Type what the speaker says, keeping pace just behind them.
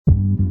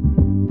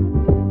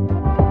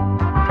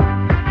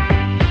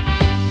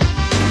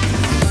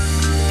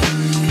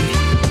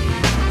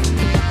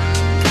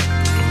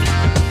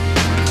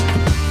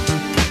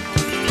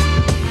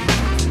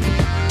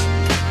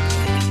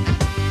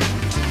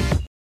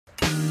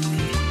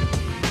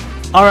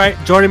All right,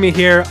 joining me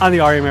here on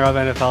the Ari Mero of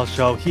NFL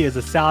show, he is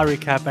a salary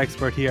cap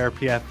expert here at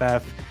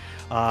PFF.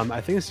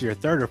 I think this is your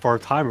third or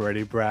fourth time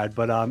already, Brad,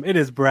 but it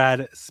is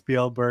Brad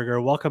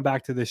Spielberger. Welcome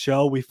back to the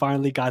show. We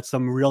finally got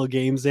some real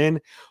games in.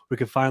 We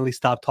can finally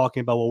stop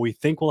talking about what we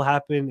think will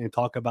happen and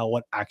talk about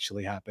what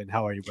actually happened.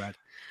 How are you, Brad?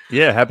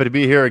 Yeah, happy to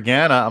be here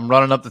again. I'm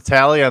running up the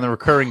tally on the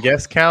recurring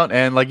guest count.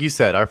 And like you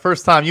said, our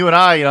first time, you and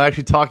I,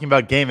 actually talking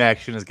about game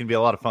action is going to be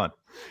a lot of fun.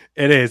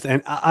 It is.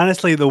 And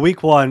honestly, the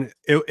week one,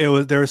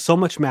 there was so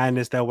much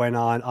madness that went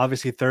on.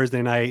 Obviously,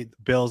 Thursday night,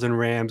 Bills and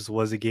Rams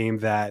was a game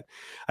that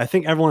I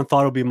think everyone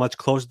thought it would be much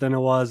closer than it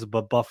was,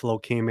 but Buffalo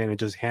came in and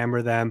just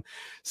hammered them.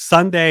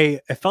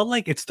 Sunday, it felt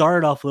like it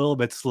started off a little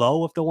bit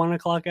slow with the 1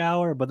 o'clock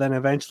hour, but then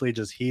eventually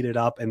just heated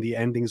up and the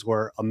endings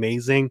were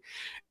amazing.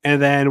 And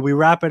then we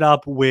wrap it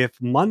up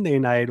with Monday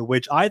night,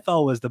 which I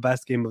thought was the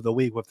best game of the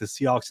week with the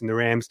Seahawks and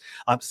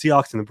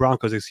the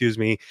Broncos,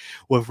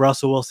 with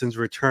Russell Wilson's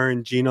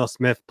return, Geno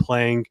Smith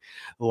playing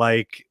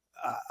like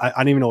I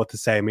don't even know what to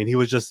say. I mean, he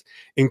was just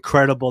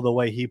incredible the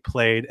way he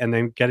played, and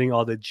then getting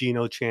all the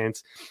Geno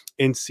chants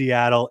in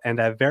Seattle and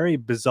that very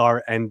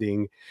bizarre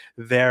ending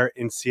there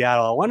in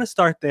Seattle. I want to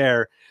start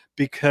there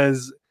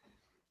because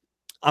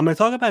I'm going to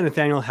talk about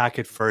Nathaniel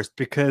Hackett first,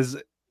 because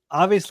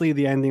obviously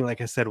the ending,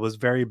 like I said, was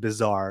very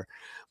bizarre,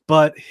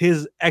 but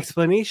his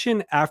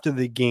explanation after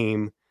the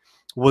game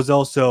was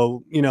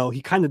also,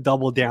 he kind of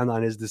doubled down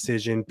on his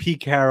decision.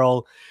 Pete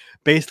Carroll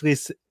basically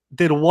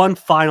did one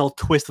final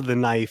twist of the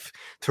knife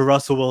to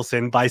Russell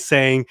Wilson by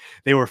saying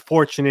they were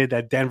fortunate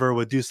that Denver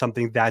would do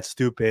something that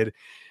stupid.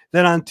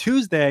 Then on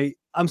Tuesday,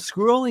 I'm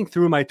scrolling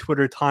through my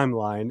Twitter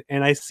timeline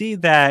and I see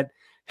that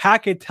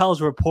Hackett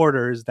tells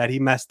reporters that he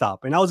messed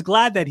up. And I was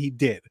glad that he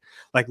did.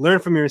 Like, learn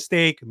from your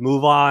mistake,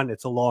 move on.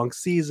 It's a long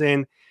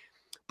season.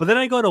 But then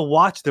I go to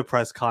watch the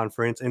press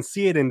conference and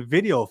see it in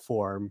video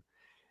form.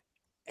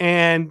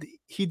 And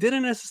he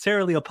didn't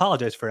necessarily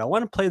apologize for it. I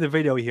want to play the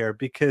video here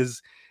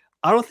because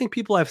I don't think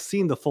people have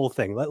seen the full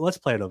thing. Let's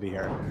play it over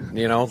here.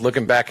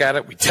 Looking back at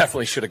it, we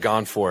definitely should have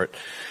gone for it.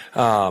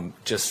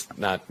 Just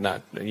not,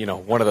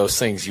 one of those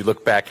things you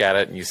look back at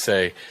it and you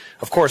say,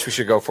 of course we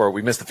should go for it.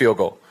 We missed the field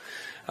goal.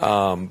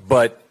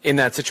 But in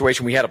that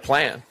situation, we had a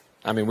plan.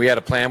 We had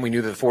a plan. We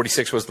knew that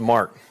 46 was the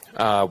mark.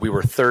 We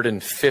were 3rd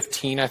and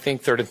 15, I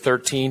think, 3rd and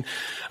 13.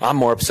 I'm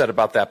more upset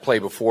about that play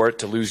before it,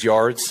 to lose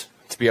yards,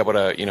 to be able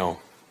to,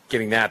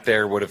 getting that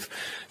there would have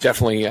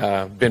definitely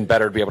been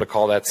better to be able to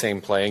call that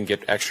same play and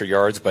get extra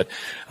yards. But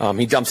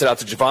he dumps it out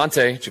to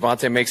Javonte.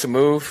 Javonte makes a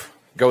move,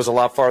 goes a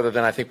lot farther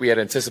than I think we had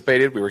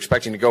anticipated. We were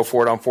expecting to go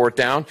for it on 4th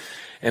down,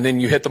 and then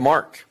you hit the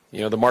mark.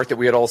 The mark that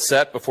we had all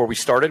set before we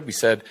started. We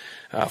said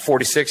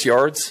 46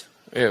 yards.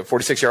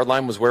 46-yard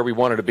line was where we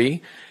wanted to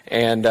be,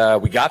 and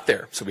we got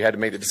there. So we had to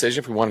make the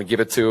decision if we wanted to give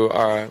it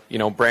to,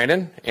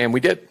 Brandon, and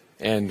we did.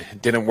 And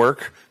it didn't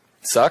work.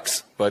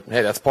 Sucks, but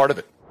hey, that's part of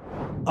it.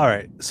 All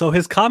right. So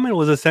his comment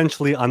was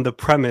essentially on the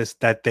premise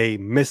that they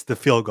missed the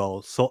field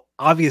goal. So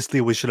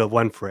obviously we should have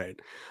went for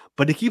it.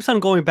 But he keeps on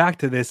going back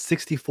to this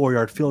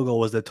 64-yard field goal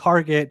was the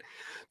target.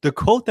 The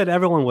quote that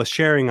everyone was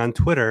sharing on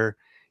Twitter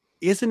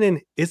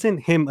isn't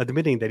him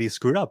admitting that he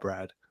screwed up,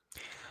 Brad.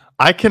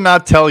 I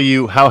cannot tell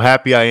you how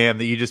happy I am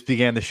that you just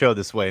began the show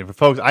this way. And for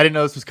folks, I didn't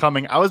know this was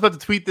coming. I was about to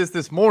tweet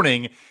this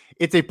morning.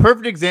 It's a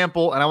perfect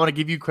example, and I want to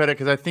give you credit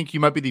because I think you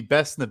might be the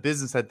best in the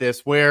business at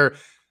this, where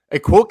a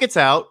quote gets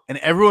out and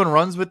everyone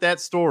runs with that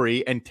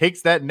story and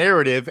takes that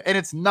narrative, and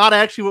it's not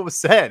actually what was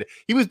said.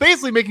 He was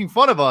basically making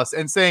fun of us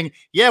and saying,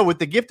 yeah, with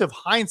the gift of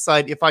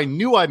hindsight, if I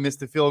knew I missed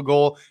the field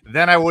goal,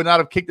 then I would not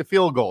have kicked the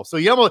field goal. So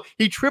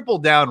he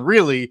tripled down,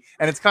 really,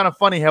 and it's kind of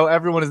funny how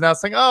everyone is now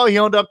saying, oh, he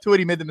owned up to it,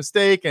 he made the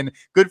mistake, and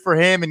good for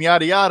him, and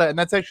yada, yada, and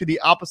that's actually the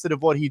opposite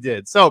of what he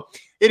did. So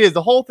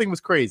the whole thing was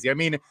crazy.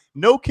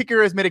 No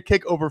kicker has made a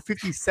kick over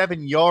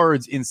 57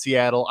 yards in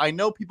Seattle. I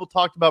know people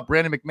talked about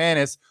Brandon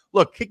McManus.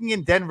 Look, kicking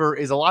in Denver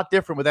is a lot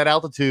different with that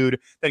altitude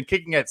than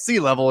kicking at sea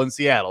level in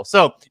Seattle.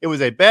 So it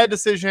was a bad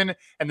decision,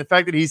 and the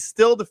fact that he's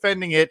still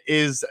defending it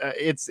is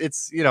it's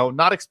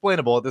not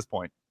explainable at this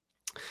point.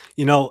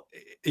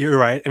 You're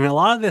right. And a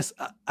lot of this,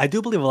 I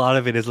do believe a lot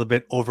of it is a little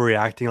bit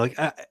overreacting. Like,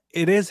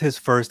 it is his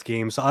first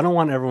game, so I don't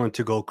want everyone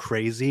to go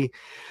crazy.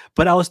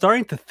 But I was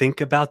starting to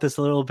think about this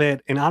a little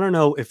bit, and I don't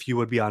know if you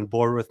would be on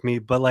board with me,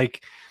 but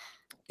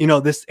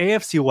this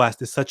AFC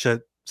West is such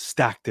a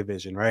stacked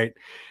division, right?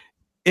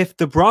 If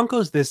the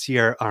Broncos this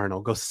year, I don't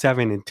know, go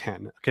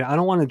 7-10, okay, I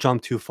don't want to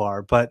jump too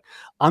far, but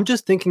I'm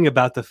just thinking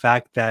about the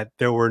fact that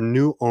there were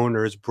new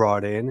owners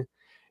brought in,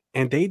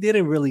 and they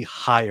didn't really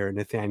hire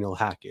Nathaniel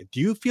Hackett.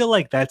 Do you feel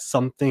like that's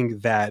something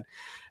that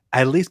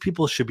at least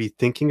people should be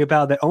thinking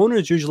about? That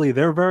owners usually,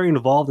 they're very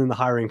involved in the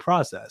hiring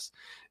process.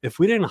 If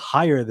we didn't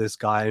hire this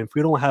guy, and if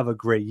we don't have a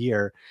great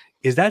year,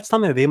 is that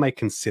something that they might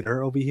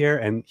consider over here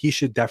and he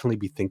should definitely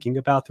be thinking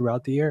about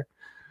throughout the year?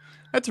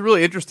 That's a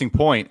really interesting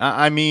point.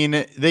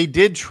 They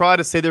did try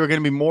to say they were going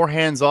to be more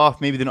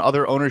hands-off maybe than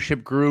other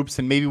ownership groups,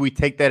 and maybe we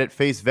take that at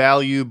face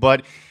value,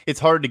 but it's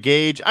hard to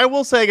gauge. I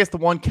will say, I guess the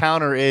one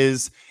counter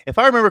is, if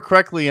I remember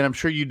correctly, and I'm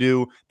sure you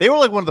do, they were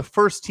like one of the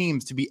first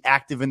teams to be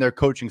active in their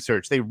coaching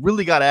search. They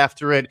really got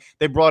after it.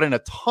 They brought in a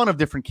ton of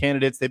different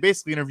candidates. They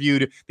basically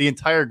interviewed the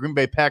entire Green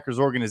Bay Packers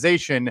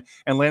organization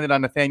and landed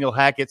on Nathaniel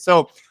Hackett.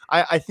 So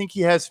I think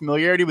he has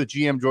familiarity with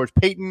GM George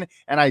Payton,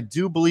 and I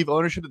do believe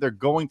ownership that they're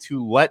going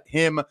to let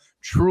him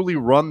truly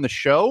run the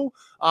show.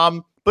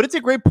 But it's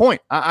a great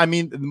point. I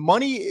mean,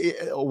 money,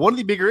 one of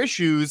the bigger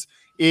issues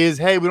is,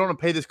 hey, we don't want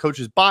to pay this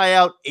coach's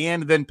buyout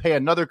and then pay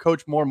another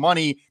coach more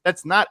money.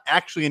 That's not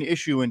actually an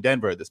issue in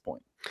Denver at this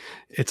point.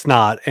 It's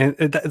not. And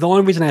the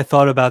only reason I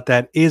thought about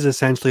that is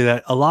essentially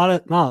that a lot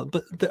of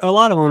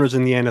owners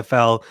in the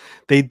NFL,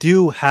 they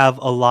do have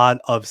a lot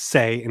of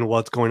say in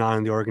what's going on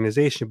in the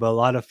organization, but a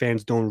lot of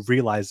fans don't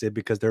realize it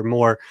because they're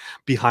more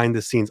behind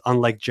the scenes,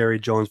 unlike Jerry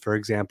Jones, for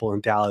example,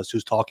 in Dallas,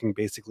 who's talking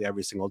basically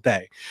every single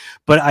day.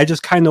 But I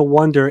just kind of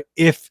wonder,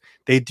 if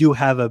they do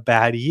have a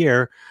bad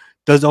year,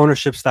 does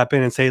ownership step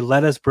in and say,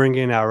 let us bring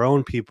in our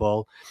own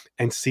people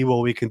and see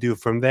what we can do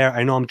from there?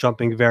 I know I'm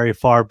jumping very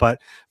far, but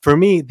for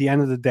me, at the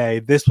end of the day,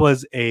 this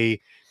was a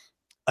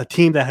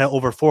team that had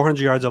over 400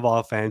 yards of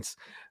offense.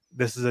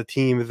 This is a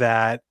team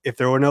that, if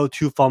there were no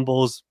 2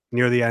 fumbles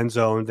near the end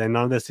zone, then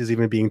none of this is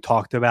even being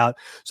talked about.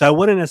 So I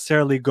wouldn't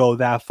necessarily go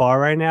that far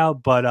right now,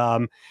 but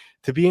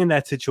to be in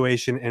that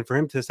situation and for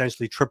him to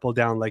essentially triple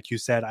down, like you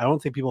said, I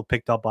don't think people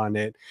picked up on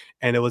it.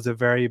 And it was a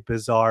very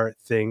bizarre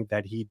thing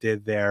that he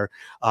did there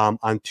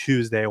on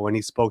Tuesday when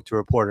he spoke to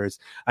reporters.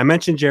 I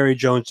mentioned Jerry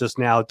Jones just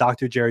now.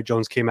 Dr. Jerry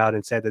Jones came out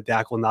and said that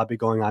Dak will not be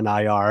going on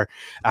IR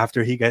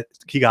after he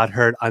got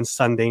hurt on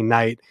Sunday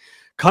night.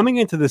 Coming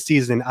into the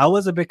season, I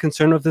was a bit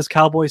concerned with this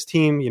Cowboys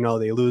team. You know,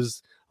 they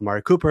lose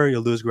Amari Cooper,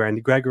 you lose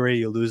Randy Gregory,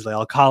 you lose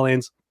La'el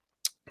Collins.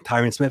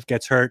 Tyron Smith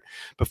gets hurt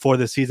before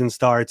the season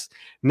starts.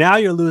 Now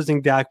you're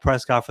losing Dak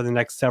Prescott for the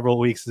next several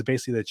weeks. It's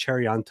basically the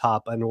cherry on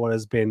top on what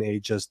has been a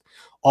just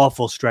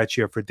awful stretch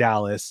here for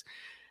Dallas.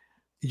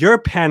 Your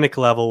panic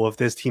level with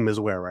this team is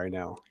where right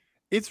now?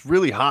 It's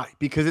really high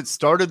because it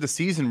started the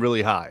season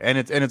really high and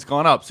it's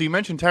gone up. So you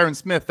mentioned Tyron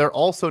Smith. They're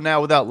also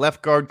now without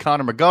left guard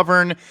Connor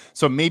McGovern.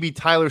 So maybe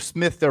Tyler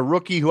Smith, their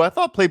rookie, who I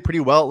thought played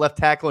pretty well at left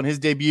tackle in his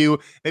debut,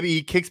 maybe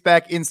he kicks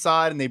back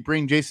inside and they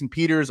bring Jason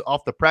Peters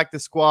off the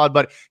practice squad.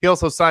 But he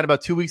also signed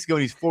about 2 weeks ago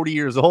and he's 40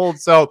 years old.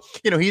 So,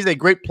 he's a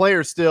great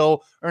player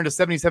still, earned a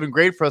 77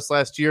 grade for us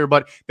last year,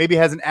 but maybe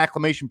has an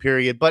acclimation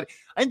period. But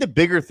I think the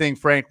bigger thing,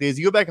 frankly, is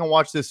you go back and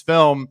watch this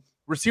film,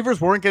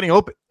 receivers weren't getting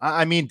open.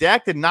 I mean,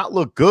 Dak did not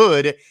look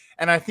good.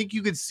 And I think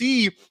you could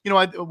see,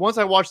 once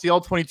I watched the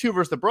All-22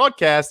 versus the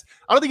broadcast,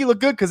 I don't think he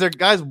looked good because their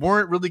guys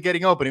weren't really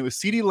getting open. It was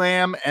CeeDee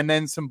Lamb and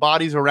then some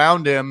bodies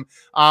around him.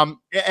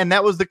 And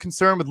that was the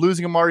concern with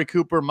losing Amari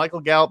Cooper,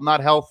 Michael Gallup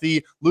not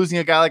healthy, losing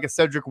a guy like a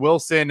Cedric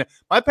Wilson.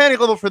 My panic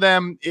level for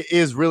them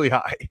is really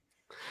high.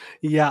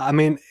 Yeah, I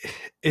mean,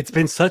 it's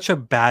been such a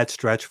bad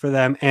stretch for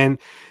them. And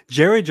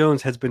Jerry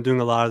Jones has been doing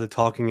a lot of the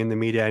talking in the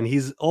media, and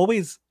he's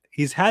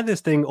had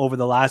this thing over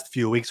the last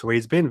few weeks where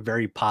he's been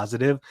very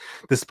positive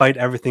despite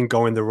everything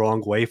going the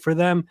wrong way for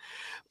them.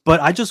 But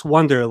I just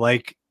wonder,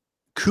 like,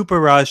 Cooper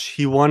Rush,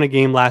 he won a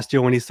game last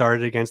year when he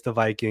started against the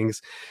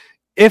Vikings.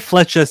 If,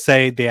 let's just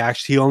say,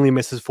 he only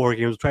misses 4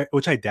 games,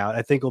 which I doubt,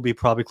 I think it'll be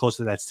probably closer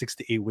to that 6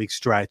 to 8 week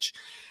stretch.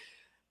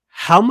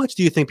 How much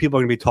do you think people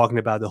are going to be talking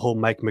about the whole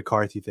Mike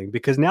McCarthy thing?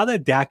 Because now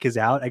that Dak is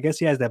out, I guess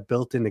he has that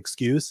built-in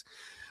excuse.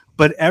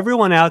 But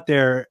everyone out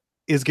there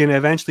is going to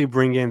eventually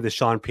bring in the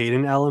Sean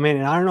Payton element.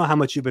 And I don't know how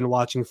much you've been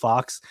watching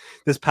Fox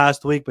this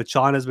past week, but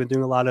Sean has been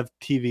doing a lot of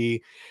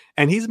TV.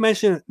 And he's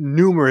mentioned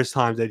numerous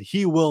times that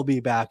he will be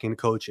back in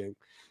coaching.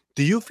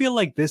 Do you feel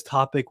like this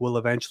topic will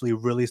eventually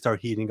really start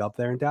heating up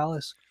there in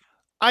Dallas?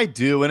 I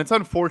do, and it's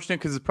unfortunate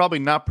because it's probably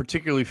not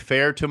particularly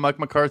fair to Mike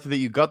McCarthy that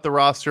you got the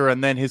roster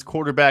and then his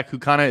quarterback, who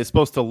kind of is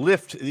supposed to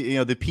lift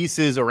the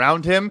pieces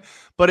around him,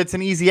 but it's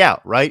an easy out,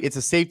 right? It's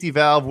a safety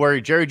valve where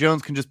Jerry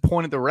Jones can just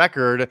point at the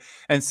record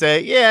and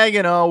say,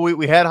 yeah,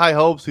 we had high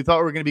hopes. We thought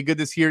we were going to be good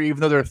this year,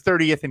 even though they're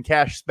 30th in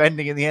cash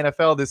spending in the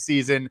NFL this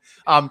season,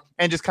 and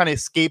just kind of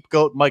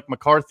scapegoat Mike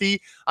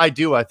McCarthy. I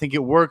think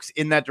it works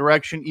in that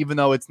direction, even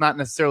though it's not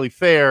necessarily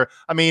fair.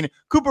 I mean,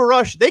 Cooper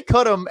Rush, they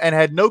cut him and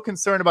had no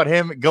concern about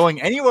him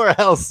going anywhere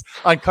else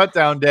on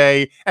cutdown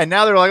day. And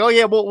now they're like, oh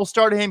yeah, we'll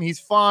start him. He's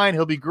fine.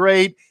 He'll be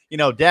great.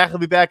 Dak will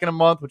be back in a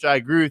month, which I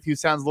agree with you.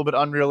 Sounds a little bit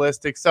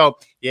unrealistic. So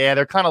yeah,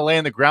 they're kind of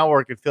laying the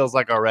groundwork, it feels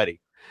like, already.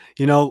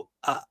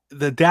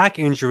 The Dak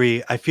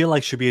injury, I feel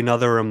like, should be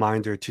another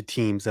reminder to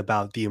teams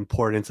about the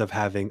importance of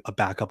having a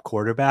backup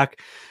quarterback.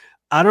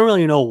 I don't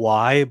really know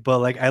why,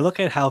 but I look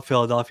at how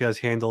Philadelphia has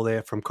handled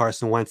it, from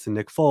Carson Wentz to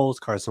Nick Foles,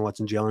 Carson Wentz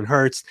and Jalen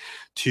Hurts,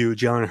 to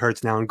Jalen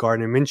Hurts now and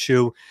Gardner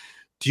Minshew.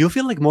 Do you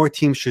feel like more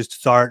teams should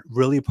start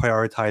really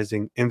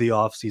prioritizing in the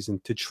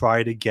offseason to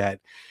try to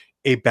get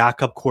a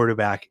backup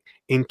quarterback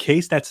in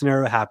case that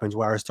scenario happens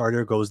where our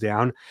starter goes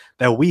down,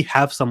 that we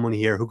have someone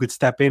here who could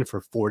step in for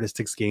 4 to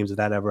 6 games if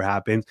that ever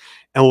happens,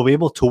 and we'll be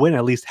able to win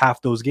at least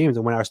half those games.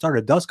 And when our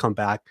starter does come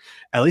back,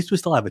 at least we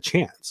still have a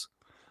chance.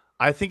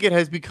 I think it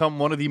has become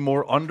one of the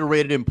more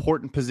underrated,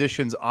 important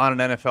positions on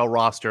an NFL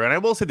roster. And I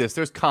will say this,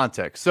 there's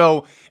context.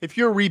 So if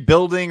you're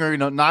rebuilding or,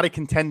 not a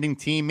contending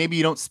team, maybe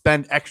you don't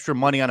spend extra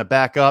money on a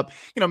backup,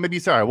 maybe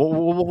it's all right.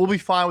 We'll be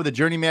fine with a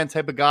journeyman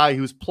type of guy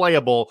who's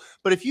playable.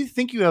 But if you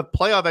think you have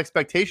playoff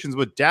expectations,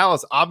 what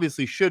Dallas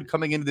obviously should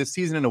coming into this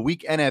season in a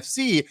weak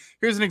NFC,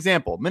 here's an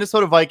example.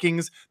 Minnesota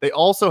Vikings, they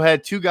also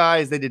had two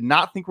guys they did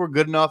not think were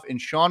good enough in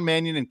Sean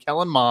Mannion and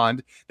Kellen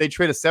Mond. They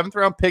trade a 7th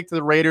round pick to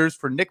the Raiders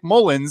for Nick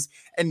Mullins.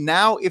 And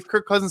now if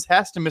Kirk Cousins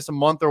has to miss a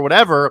month or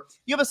whatever,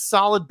 you have a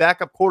solid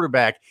backup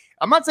quarterback.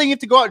 I'm not saying you have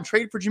to go out and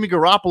trade for Jimmy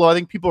Garoppolo. I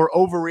think people are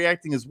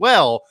overreacting as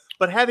well.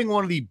 But having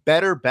one of the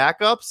better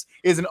backups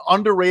is an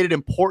underrated,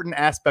 important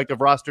aspect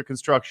of roster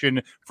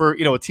construction for,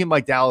 a team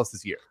like Dallas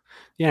this year.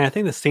 Yeah, I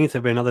think the Saints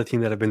have been another team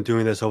that have been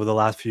doing this over the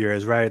last few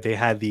years, right? They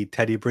had the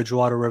Teddy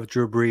Bridgewater with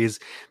Drew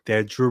Brees. They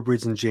had Drew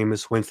Brees and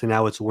Jameis Winston.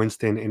 Now it's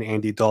Winston and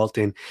Andy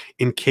Dalton.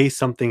 In case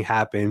something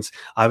happens,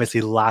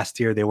 obviously last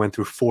year they went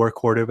through 4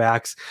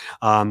 quarterbacks,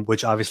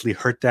 which obviously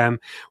hurt them,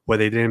 where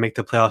they didn't make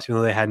the playoffs, even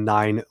though they had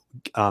 9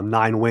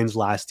 wins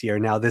last year.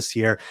 Now this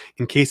year,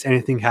 in case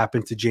anything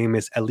happens to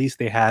Jameis, at least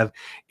they have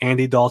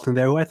Andy Dalton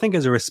there, who I think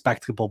is a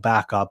respectable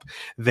backup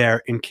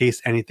there in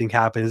case anything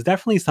happens.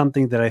 Definitely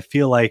something that I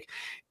feel like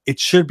it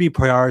should be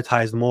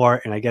prioritized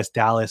more, and I guess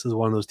Dallas is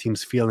one of those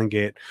teams feeling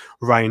it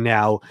right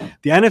now.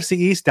 The NFC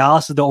East,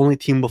 Dallas is the only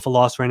team with a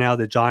loss right now.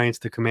 The Giants,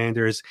 the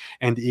Commanders,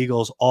 and the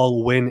Eagles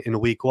all win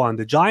in week 1.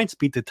 The Giants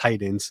beat the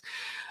Titans.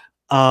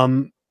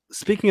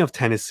 Speaking of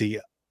Tennessee,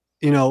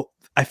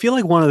 I feel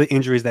like one of the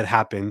injuries that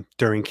happened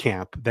during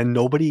camp that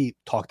nobody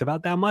talked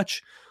about that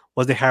much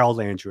was the Harold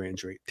Landry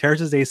injury.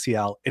 Tears his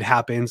ACL. It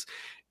happens.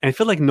 And I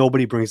feel like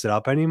nobody brings it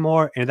up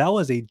anymore. And that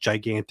was a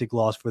gigantic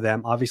loss for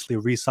them. Obviously,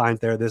 re-signed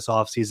there this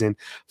offseason,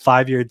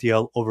 5-year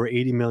deal, over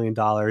 $80 million.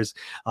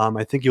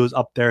 I think he was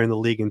up there in the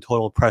league in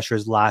total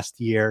pressures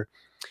last year.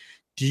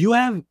 Do you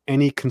have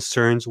any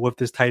concerns with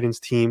this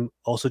Titans team?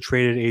 Also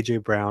traded A.J.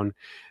 Brown.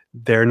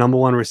 Their number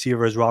one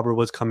receiver is Robert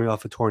Woods, coming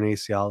off a torn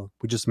ACL.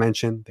 We just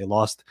mentioned they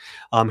lost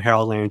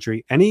Harold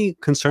Landry. Any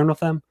concern with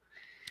them?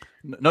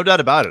 No doubt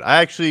about it. I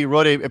actually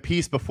wrote a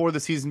piece before the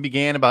season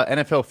began about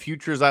NFL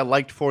futures I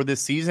liked for this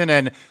season,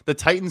 and the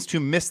Titans to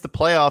miss the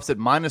playoffs at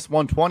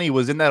 -120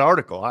 was in that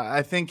article.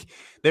 I think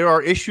there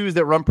are issues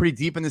that run pretty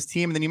deep in this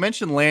team. And then you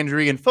mentioned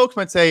Landry, and folks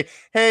might say,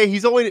 hey,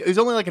 he's only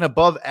like an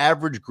above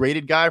average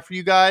graded guy for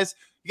you guys.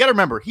 You got to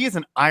remember, he is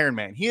an Iron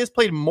Man. He has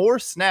played more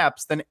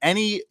snaps than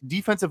any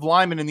defensive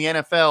lineman in the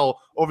NFL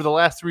over the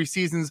last 3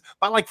 seasons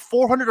by like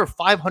 400 or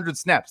 500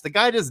 snaps. The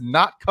guy does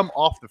not come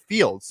off the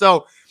field.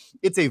 So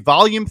it's a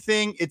volume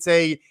thing.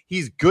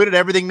 He's good at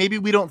everything. Maybe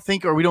we don't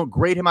think or we don't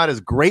grade him out as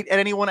great at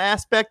any one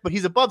aspect, but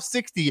he's above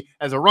 60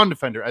 as a run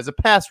defender, as a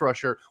pass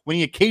rusher, when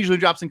he occasionally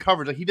drops in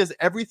coverage. Like, he does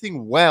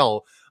everything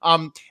well.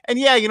 And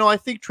yeah, I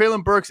think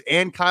Treylon Burks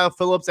and Kyle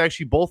Phillips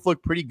actually both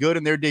look pretty good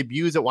in their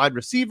debuts at wide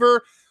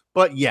receiver.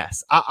 But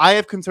yes, I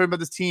have concern about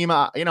this team.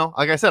 Like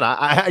I said,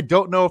 I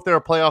don't know if they're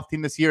a playoff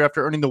team this year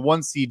after earning the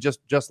 1 seed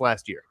just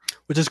last year.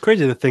 Which is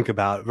crazy to think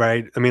about,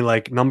 right? I mean,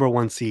 like, number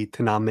 1 seed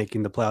to not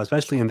making the playoffs,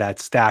 especially in that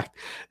stacked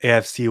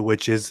AFC,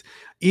 which is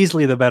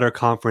easily the better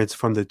conference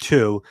from the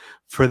 2.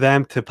 For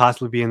them to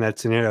possibly be in that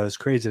scenario is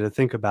crazy to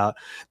think about.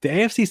 The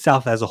AFC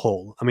South as a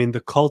whole, I mean,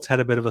 the Colts had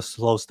a bit of a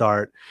slow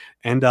start,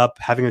 end up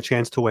having a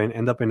chance to win,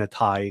 end up in a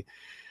tie.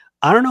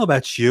 I don't know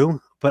about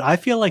you, but I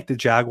feel like the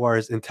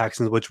Jaguars and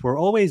Texans, which were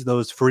always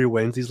those free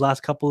wins these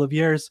last couple of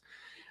years,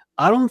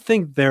 I don't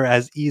think they're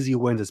as easy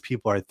wins as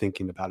people are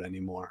thinking about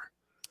anymore.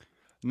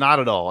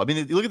 Not at all. I mean,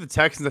 you look at the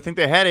Texans, I think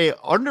they had a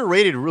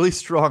underrated, really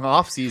strong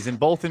offseason,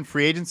 both in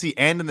free agency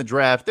and in the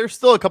draft. They're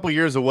still a couple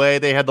years away.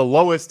 They had the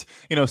lowest,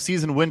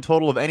 season win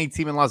total of any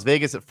team in Las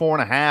Vegas at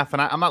 4.5.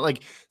 And I'm not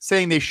like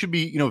saying they should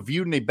be,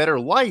 viewed in a better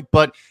light,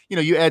 but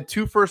you add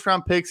 2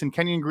 first-round picks in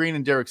Kenyon Green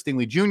and Derek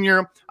Stingley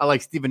Jr. I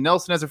like Steven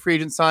Nelson as a free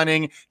agent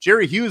signing.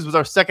 Jerry Hughes was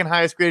our second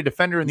highest graded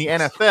defender in the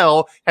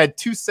NFL, had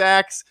 2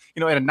 sacks,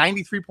 at a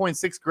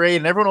 93.6 grade.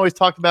 And everyone always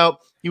talked about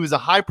he was a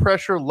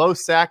high-pressure,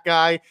 low-sack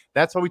guy.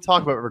 That's what we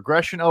talk about.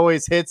 Regression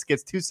always hits,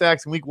 gets 2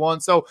 sacks in week 1.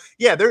 So,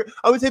 yeah,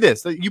 I would say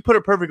this. You put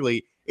it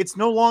perfectly. It's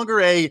no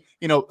longer a,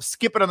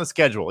 skip it on the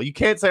schedule. You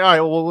can't say, all right,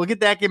 well, we'll get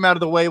that game out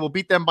of the way. We'll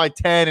beat them by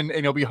 10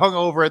 and be hung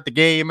over at the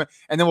game,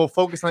 and then we'll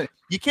focus on it.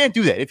 You can't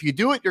do that. If you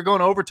do it, you're going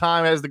to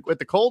overtime with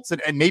the Colts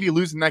and maybe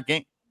losing that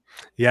game.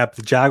 Yep,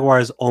 the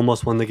Jaguars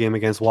almost won the game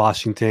against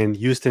Washington.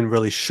 Houston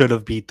really should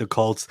have beat the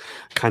Colts,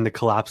 kind of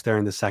collapsed there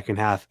in the second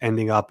half,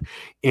 ending up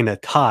in a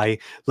tie.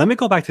 Let me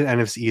go back to the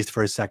NFC East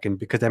for a second,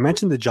 because I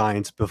mentioned the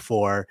Giants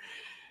before.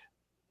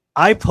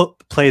 I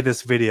play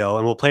this video,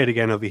 and we'll play it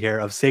again over here,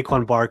 of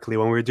Saquon Barkley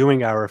when we were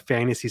doing our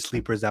Fantasy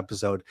Sleepers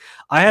episode.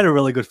 I had a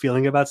really good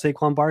feeling about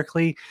Saquon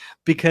Barkley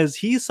because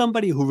he's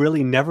somebody who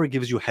really never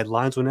gives you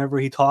headlines whenever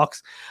he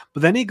talks.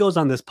 But then he goes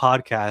on this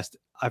podcast.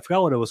 I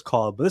forgot what it was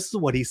called, but this is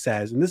what he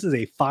says. And this is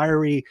a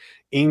fiery,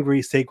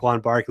 angry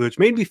Saquon Barkley, which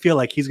made me feel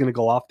like he's going to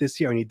go off this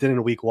year, and he did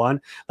in week 1.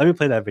 Let me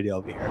play that video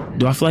over here.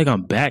 Do I feel like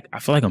I'm back? I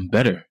feel like I'm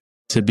better,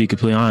 to be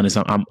completely honest.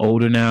 I'm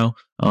older now.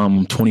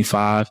 I'm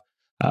 25.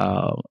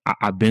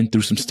 I've been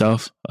through some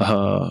stuff,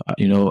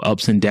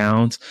 ups and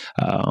downs.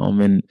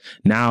 And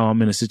now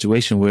I'm in a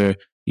situation where,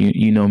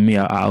 you know me,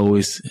 I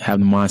always have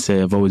the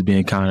mindset of always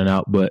being counted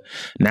out, but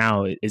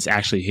now it's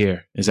actually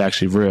here. It's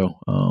actually real.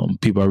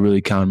 People are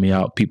really counting me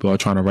out. People are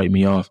trying to write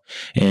me off.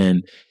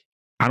 And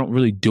I don't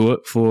really do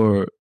it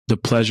for the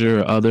pleasure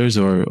of others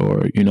or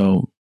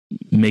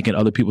making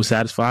other people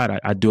satisfied.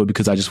 I do it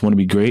because I just want to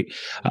be great.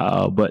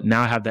 But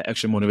now I have that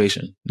extra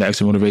motivation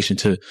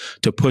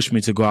to push me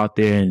to go out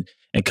there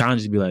and kind of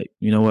just be like,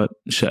 you know what,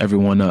 shut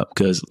everyone up.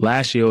 Because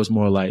last year it was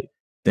more like,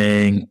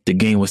 dang, the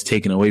game was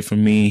taken away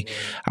from me.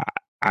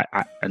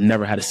 I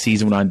never had a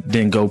season when I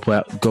didn't go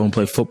and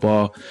play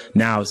football.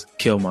 Now it's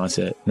kill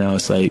mindset. Now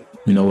it's like,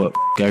 you know what,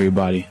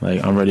 everybody,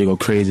 like I'm ready to go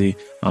crazy,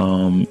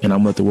 and I'm gonna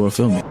let the world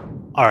feel me.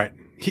 All right.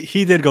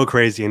 He did go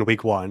crazy in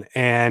week 1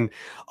 and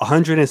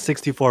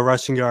 164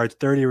 rushing yards,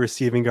 30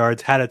 receiving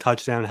yards, had a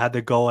touchdown, had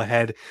the go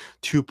ahead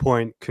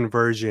 2-point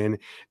conversion.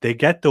 They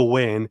get the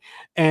win.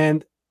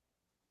 And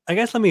I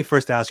guess let me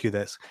first ask you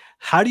this.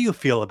 How do you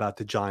feel about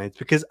the Giants?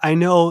 Because I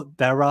know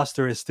that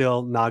roster is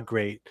still not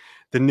great.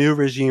 The new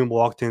regime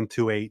walked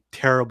into a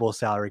terrible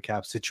salary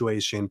cap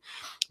situation,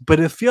 but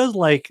it feels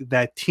like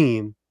that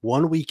team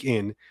 1 week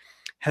in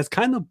has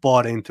kind of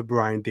bought into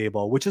Brian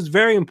Daboll, which is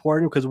very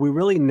important because we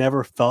really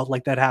never felt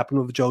like that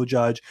happened with Joe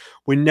Judge.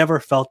 We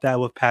never felt that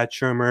with Pat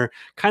Shurmur,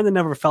 kind of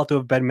never felt it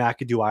with Ben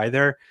McAdoo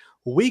either.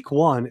 Week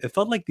 1, it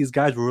felt like these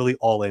guys were really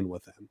all in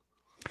with him.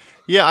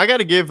 Yeah, I got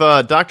to give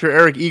Dr.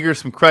 Eric Eager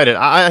some credit.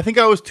 I think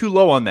I was too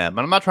low on them,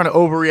 and I'm not trying to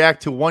overreact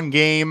to one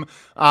game.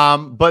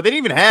 But they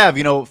didn't even have,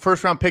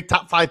 first-round pick,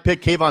 top 5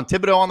 pick, Kayvon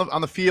Thibodeau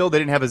on the field. They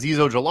didn't have Azeez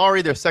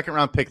Ojulari, their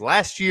second-round pick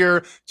last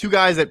year. 2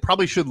 guys that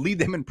probably should lead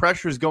them in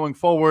pressures going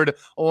forward,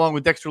 along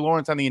with Dexter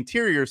Lawrence on the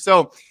interior.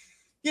 So,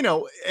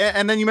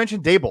 and then you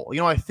mentioned Daboll.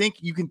 I think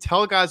you can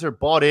tell guys are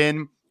bought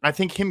in. I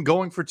think him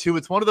going for 2,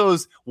 it's one of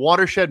those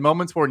watershed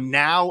moments where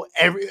now,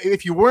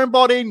 if you weren't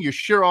bought in, you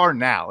sure are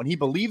now. And he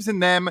believes in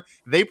them.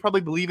 They probably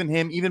believe in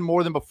him even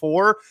more than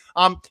before.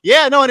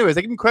 Anyways,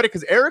 I give him credit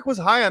because Eric was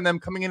high on them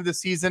coming into the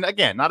season.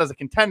 Again, not as a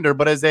contender,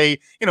 but as a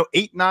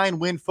 8-9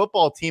 win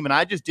football team. And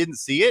I just didn't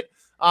see it.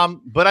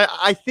 But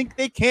I think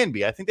they can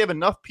be. I think they have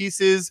enough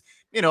pieces.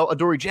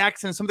 Adoree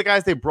Jackson, some of the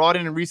guys they brought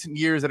in recent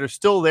years that are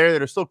still there,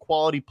 that are still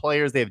quality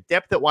players. They have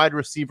depth at wide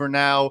receiver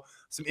now.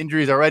 Some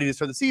injuries already to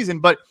start the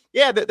season. But,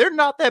 yeah, they're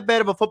not that bad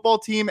of a football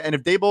team. And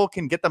if Daboll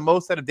can get the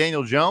most out of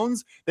Daniel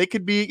Jones, they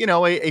could be,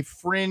 a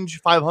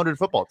fringe 500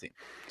 football team.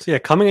 So, yeah,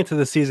 coming into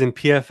the season,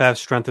 PFF's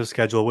strength of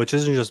schedule, which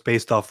isn't just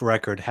based off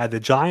record, had the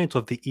Giants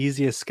with the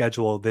easiest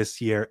schedule this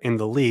year in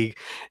the league.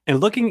 And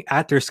looking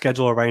at their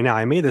schedule right now,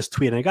 I made this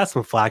tweet and I got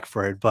some flack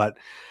for it, but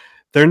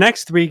their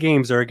next 3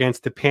 games are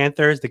against the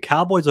Panthers, the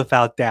Cowboys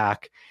without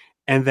Dak,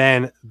 and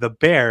then the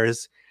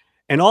Bears.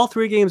 And all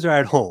 3 games are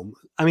at home.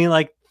 I mean,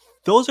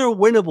 those are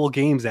winnable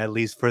games, at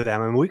least for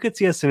them. I mean, we could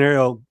see a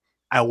scenario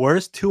at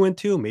worst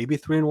 2-2, maybe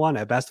 3-1,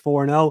 at best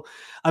 4-0.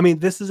 I mean,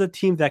 this is a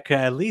team that could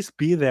at least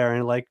be there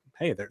and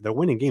hey, they're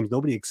winning games.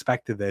 Nobody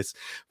expected this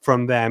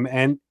from them.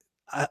 And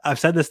I've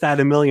said this stat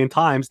a million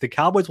times. The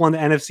Cowboys won the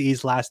NFC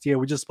East last year.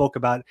 We just spoke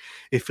about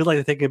it. Feels like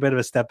they're taking a bit of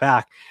a step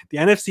back. The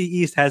NFC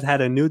East has had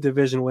a new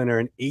division winner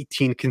in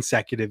 18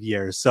 consecutive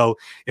years. So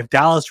if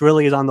Dallas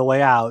really is on the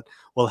way out,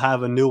 we'll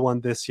have a new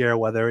one this year,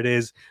 whether it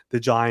is the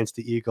Giants,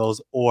 the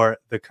Eagles, or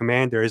the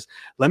Commanders.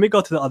 Let me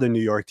go to the other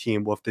New York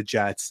team with the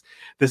Jets.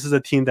 This is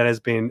a team that has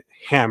been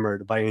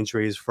hammered by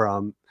injuries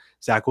from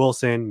Zach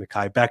Wilson,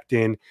 Mekhi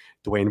Becton,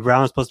 Dwayne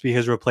Brown is supposed to be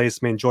his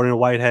replacement. Jordan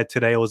Whitehead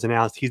today was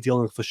announced he's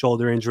dealing with a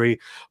shoulder injury,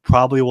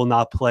 probably will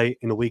not play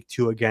in week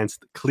 2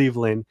 against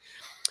Cleveland.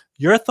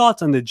 Your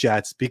thoughts on the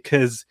Jets?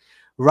 Because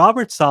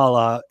Robert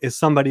Saleh is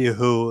somebody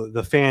who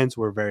the fans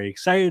were very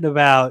excited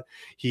about.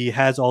 He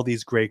has all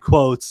these great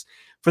quotes.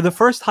 For the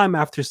first time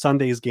after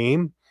Sunday's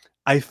game,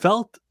 I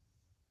felt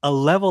a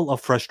level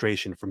of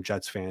frustration from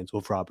Jets fans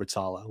with Robert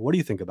Saleh. What do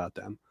you think about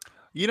them?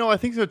 I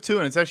think so too,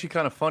 and it's actually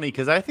kind of funny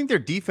because I think their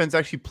defense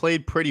actually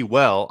played pretty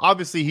well.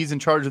 Obviously, he's in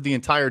charge of the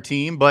entire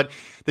team, but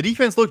the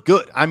defense looked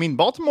good. I mean,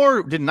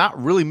 Baltimore did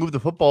not really move the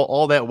football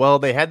all that well.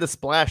 They had the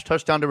splash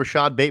touchdown to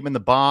Rashad Bateman, the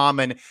bomb,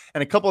 and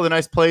a couple of the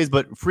nice plays,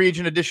 but free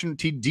agent addition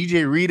to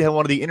DJ Reed had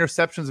one of the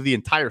interceptions of the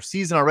entire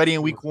season already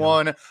in week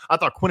 1. I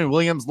thought Quinnen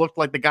Williams looked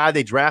like the guy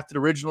they drafted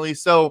originally,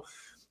 so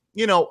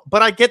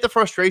but I get the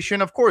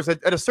frustration. Of course,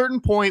 at a certain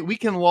point, we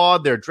can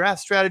laud their draft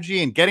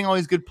strategy and getting all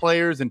these good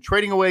players and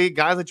trading away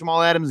guys like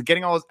Jamal Adams,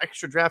 getting all this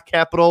extra draft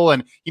capital,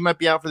 and he might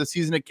be out for the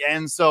season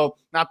again. So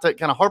not to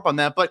kind of harp on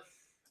that, but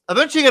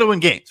eventually you got to win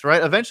games,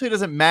 right? Eventually it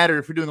doesn't matter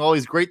if you're doing all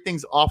these great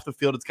things off the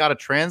field. It's got to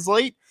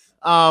translate.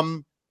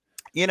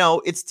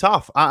 It's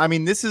tough. I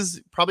mean, this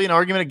is probably an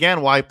argument again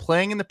why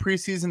playing in the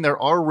preseason,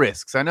 there are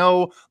risks. I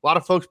know a lot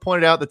of folks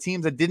pointed out the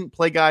teams that didn't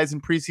play guys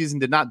in preseason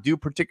did not do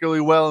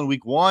particularly well in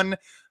week 1.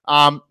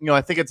 I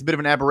think it's a bit of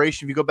an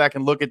aberration. If you go back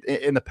and look at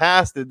in the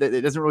past, it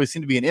doesn't really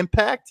seem to be an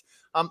impact.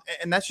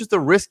 And that's just a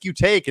risk you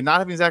take. And not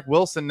having Zach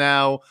Wilson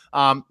now,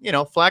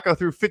 Flacco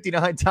threw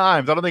 59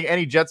 times. I don't think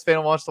any Jets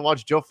fan wants to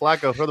watch Joe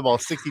Flacco throw the ball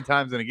 60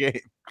 times in a game.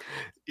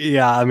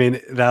 Yeah, I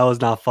mean, that was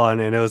not fun.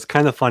 And it was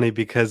kind of funny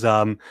because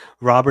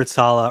Robert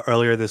Saleh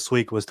earlier this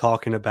week was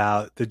talking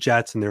about the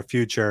Jets and their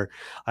future.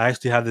 I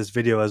actually have this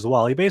video as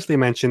well. He basically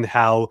mentioned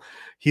how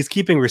he's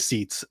keeping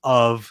receipts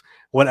of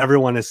what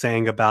everyone is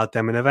saying about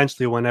them. And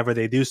eventually, whenever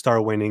they do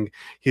start winning,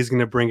 he's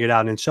going to bring it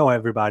out and show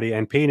everybody.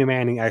 And Peyton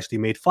Manning actually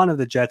made fun of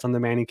the Jets on the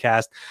Manning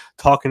cast,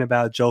 talking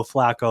about Joe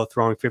Flacco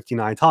throwing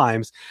 59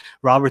 times.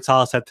 Robert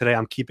Saleh said today,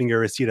 I'm keeping your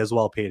receipt as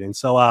well, Peyton.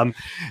 So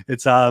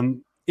it's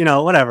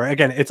whatever.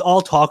 Again, it's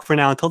all talk for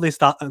now until they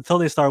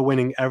start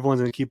winning. Everyone's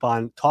going to keep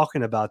on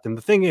talking about them.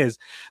 The thing is,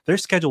 their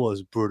schedule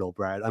is brutal,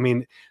 Brad. I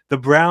mean, the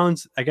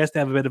Browns, I guess they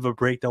have a bit of a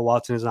break that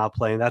Watson is not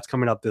playing. That's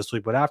coming up this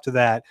week. But after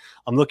that,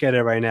 I'm looking at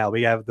it right now.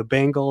 We have the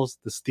Bengals,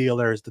 the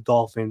Steelers, the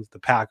Dolphins, the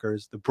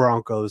Packers, the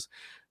Broncos,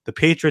 the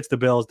Patriots, the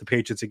Bills, the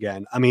Patriots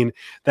again. I mean,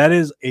 that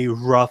is a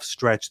rough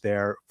stretch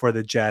there for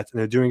the Jets, and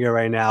they're doing it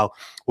right now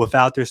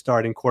without their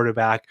starting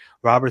quarterback.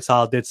 Robert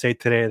Saleh did say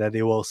today that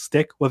they will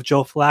stick with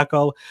Joe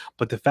Flacco,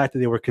 but the fact that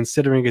they were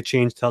considering a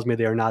change tells me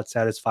they are not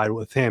satisfied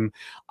with him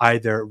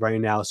either right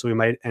now. So we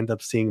might end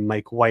up seeing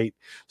Mike White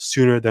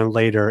sooner than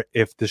later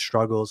if the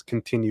struggles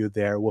continue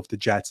there with the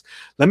Jets.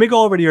 Let me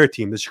go over to your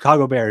team, the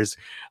Chicago Bears.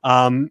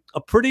 A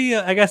pretty,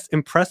 I guess,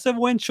 impressive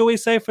win, shall we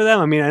say, for them.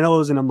 I mean, I know it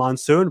was in a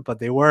monsoon, but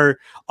they were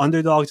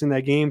underdogs in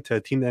that game to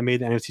a team that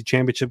made the NFC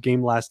Championship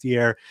game last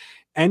year.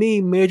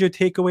 Any major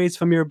takeaways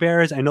from your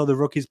Bears? I know the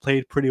rookies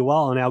played pretty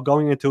well. And now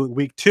going into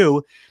week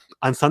 2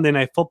 on Sunday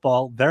Night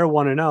Football, they're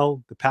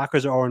 1-0. The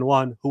Packers are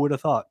 0-1. Who would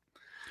have thought?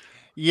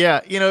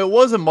 Yeah, it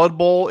was a mud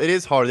bowl. It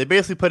is hard. They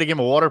basically played a game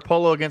of water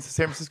polo against the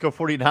San Francisco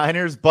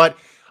 49ers, but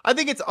I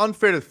think it's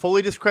unfair to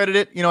fully discredit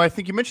it. I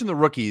think you mentioned the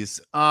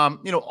rookies.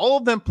 All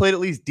of them played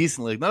at least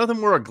decently. None of them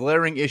were a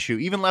glaring issue.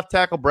 Even left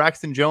tackle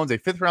Braxton Jones, a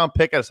 5th-round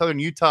pick out of Southern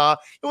Utah.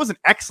 It wasn't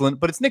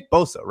excellent, but it's Nick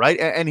Bosa, right?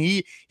 And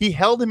he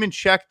held him in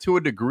check to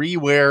a degree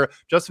where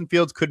Justin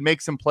Fields could make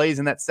some plays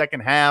in that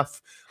second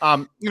half.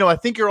 I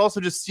think you're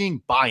also just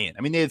seeing buy-in.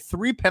 I mean, they had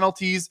 3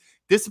 penalties.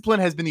 Discipline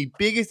has been the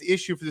biggest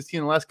issue for this team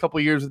in the last couple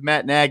of years with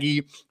Matt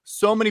Nagy.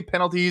 So many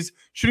penalties,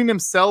 shooting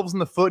themselves in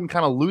the foot and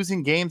kind of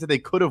losing games that they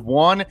could have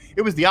won.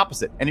 It was the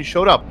opposite, and it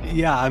showed up.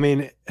 Yeah, I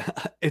mean,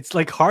 it's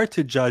like hard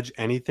to judge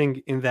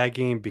anything in that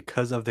game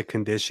because of the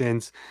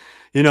conditions.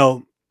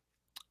 I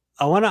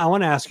want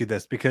to ask you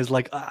this because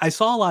like I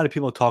saw a lot of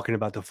people talking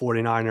about the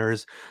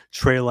 49ers,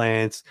 Trey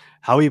Lance,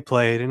 how he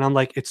played, and I'm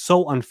like, it's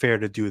so unfair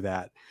to do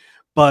that.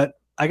 But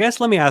I guess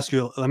let me ask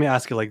you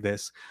like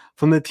this.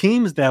 From the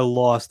teams that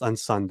lost on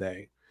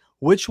Sunday,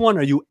 which one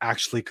are you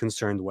actually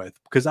concerned with?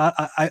 Because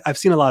I've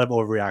seen a lot of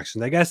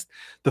overreactions. I guess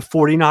the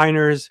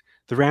 49ers,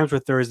 the Rams were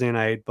Thursday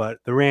night, but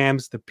the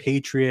Rams, the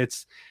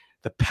Patriots,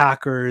 the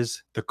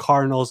Packers, the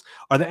Cardinals,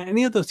 are there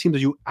any of those teams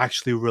that you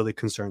actually really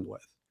concerned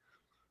with?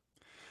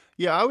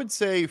 Yeah, I would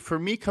say for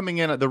me coming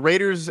in, the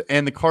Raiders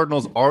and the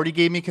Cardinals already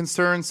gave me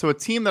concerns. So a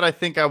team that I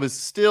think I was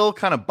still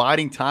kind of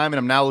biding time and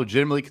I'm now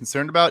legitimately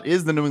concerned about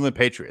is the New England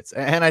Patriots.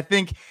 And I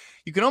think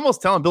you can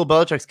almost tell in Bill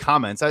Belichick's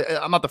comments,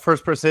 I'm not the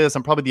first person to say this,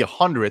 I'm probably the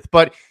 100th,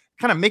 but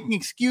kind of making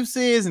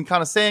excuses and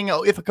kind of saying,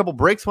 oh, if a couple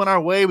breaks went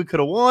our way, we could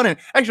have won. And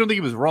I actually don't think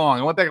he was wrong.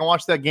 I went back and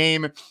watched that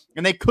game,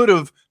 and they could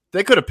have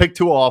picked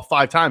Tua off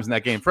 5 times in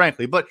that game,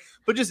 frankly. But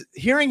just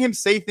hearing him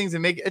say things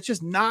and it's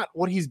just not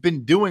what he's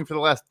been doing for the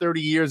last 30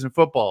 years in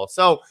football.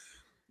 So,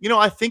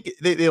 I think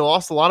they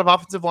lost a lot of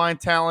offensive line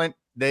talent.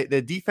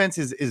 The defense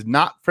is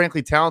not,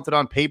 frankly, talented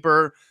on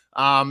paper.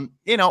 I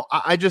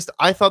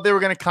thought they were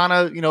going to kind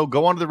of,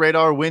 go under the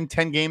radar, win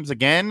 10 games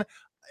again.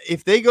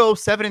 If they go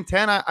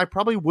 7-10, I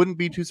probably wouldn't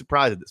be too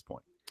surprised at this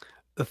point.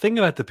 The thing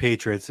about the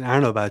Patriots, and I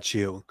don't know about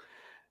you,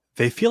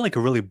 they feel like a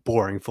really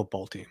boring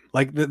football team.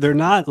 Like they're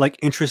not like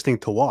interesting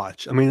to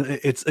watch. I mean,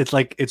 it's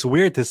like, it's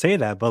weird to say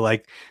that, but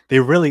like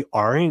they really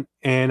aren't.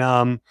 And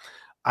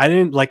I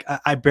didn't like,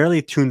 I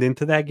barely tuned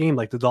into that game.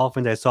 Like the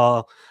Dolphins, I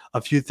saw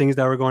a few things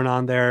that were going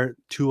on there.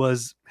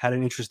 Tua's had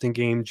an interesting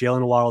game.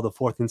 Jalen Waddle, the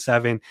 4th and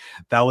 7,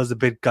 that was a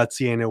bit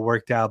gutsy and it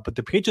worked out. But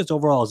the Patriots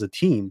overall as a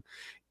team,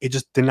 it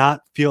just did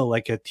not feel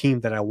like a team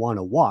that I want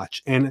to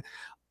watch. And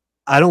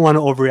I don't want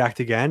to overreact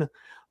again,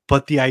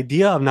 but the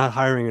idea of not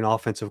hiring an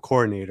offensive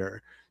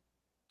coordinator,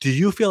 do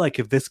you feel like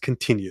if this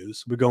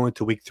continues, we go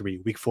into week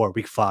 3, week 4,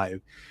 week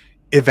 5,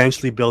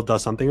 eventually Bill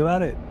does something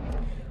about it?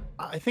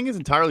 I think it's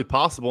entirely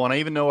possible. And I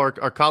even know our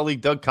colleague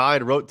Doug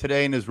Kyde wrote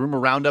today in his rumor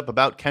roundup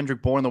about Kendrick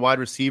Bourne, the wide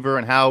receiver,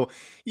 and how,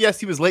 yes,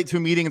 he was late to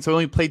a meeting, and so he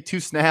only played 2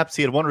 snaps.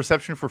 He had 1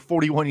 reception for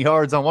 41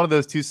 yards on one of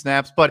those 2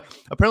 snaps. But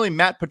apparently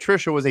Matt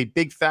Patricia was a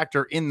big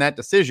factor in that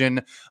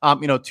decision,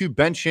 to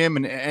bench him.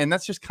 And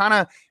that's just kind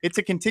of, it's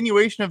a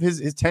continuation of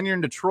his tenure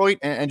in Detroit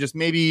and just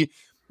maybe,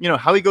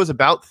 how he goes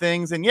about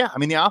things. And yeah, I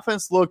mean, the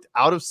offense looked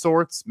out of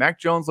sorts. Mac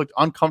Jones looked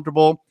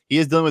uncomfortable. He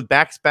is dealing with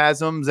back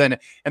spasms, and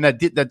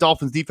that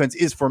Dolphins defense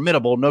is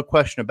formidable, no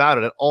question about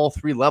it. At all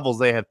 3 levels,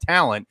 they have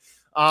talent.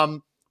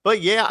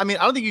 But yeah, I mean,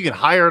 I don't think you can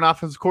hire an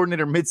offensive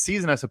coordinator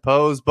mid-season, I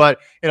suppose. But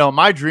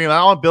my dream,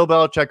 I want Bill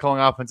Belichick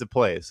calling offensive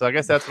plays. So I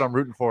guess that's what I'm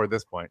rooting for at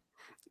this point.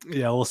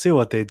 Yeah, we'll see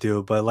what they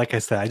do. But like I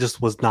said, I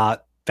just was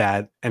not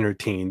that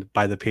entertained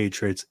by the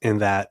Patriots in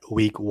that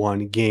week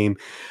 1 game.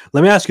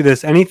 Let me ask you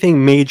this.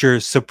 Anything major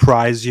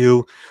surprise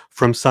you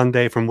from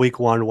Sunday, from week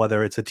 1,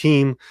 whether it's a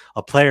team,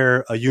 a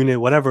player, a unit,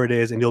 whatever it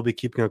is, and you'll be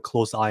keeping a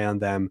close eye on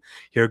them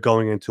here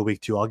going into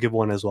week 2? I'll give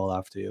one as well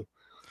after you.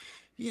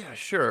 Yeah,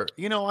 sure.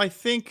 I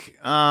think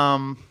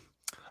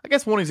I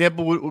guess one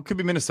example could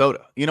be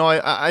Minnesota.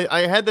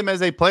 I had them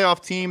as a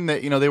playoff team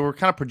that they were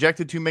kind of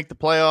projected to make the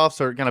playoffs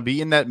or kind of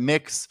be in that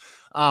mix,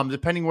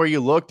 depending where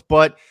you looked.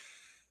 But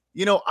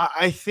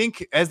I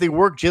think as they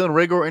work Jalen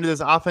Reagor into this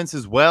offense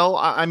as well,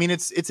 I mean,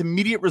 it's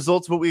immediate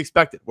results of what we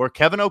expected, where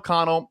Kevin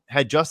O'Connell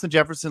had Justin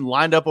Jefferson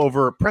lined up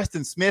over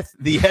Preston Smith,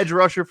 the edge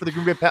rusher for the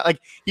Green Bay Packers.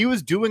 Like, he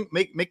was doing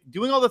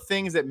all the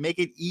things that make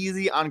it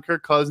easy on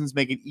Kirk Cousins,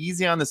 make it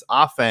easy on this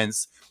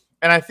offense.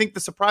 And I think the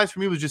surprise for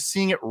me was just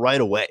seeing it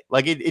right away.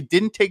 Like, it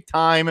didn't take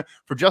time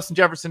for Justin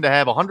Jefferson to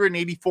have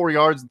 184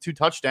 yards and 2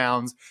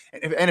 touchdowns.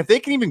 And if they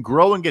can even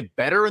grow and get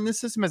better in this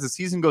system as the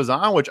season goes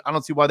on, which I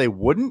don't see why they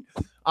wouldn't,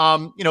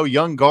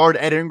 young guard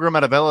Ed Ingram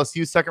out of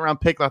LSU, second-round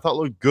pick, I thought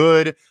looked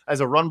good as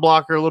a run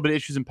blocker, a little bit of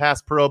issues in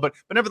pass pro. But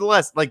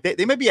nevertheless, like,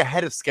 they may be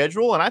ahead of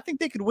schedule, and I think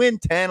they could win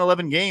 10,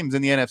 11 games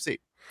in the NFC.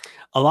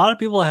 A lot of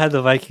people had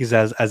the Vikings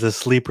as a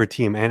sleeper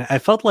team, and I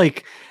felt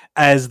like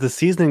as the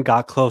season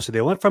got closer,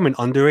 they went from an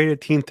underrated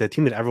team to a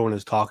team that everyone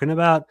is talking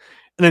about.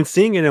 And then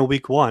seeing it in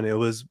week 1, it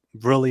was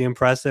really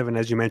impressive. And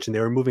as you mentioned, they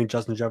were moving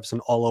Justin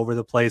Jefferson all over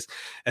the place.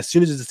 As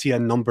soon as you see a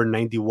number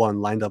 91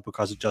 lined up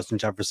because of Justin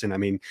Jefferson, I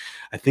mean,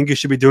 I think you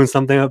should be doing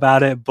something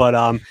about it. But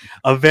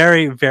a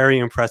very, very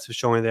impressive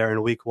showing there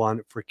in week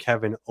 1 for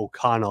Kevin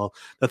O'Connell.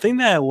 The thing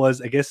that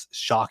was, I guess,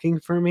 shocking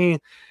for me,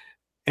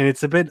 and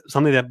it's a bit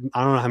something that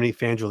I don't know how many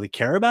fans really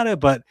care about it,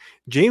 but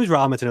James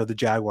Robinson of the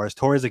Jaguars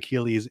tore his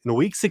Achilles in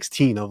week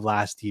 16 of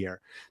last year.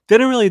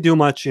 Didn't really do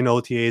much in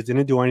OTAs,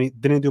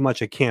 didn't do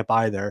much at camp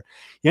either.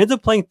 He ends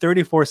up playing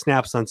 34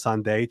 snaps on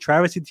Sunday.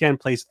 Travis Etienne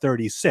plays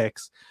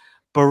 36.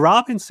 But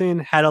Robinson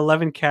had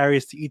 11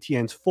 carries to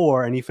Etienne's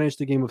 4, and he finished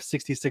the game with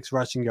 66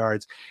 rushing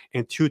yards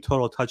and 2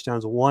 total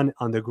touchdowns, 1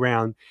 on the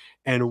ground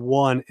and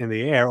 1 in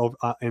the air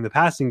in the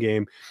passing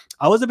game.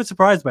 I was a bit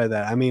surprised by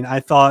that. I mean, I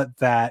thought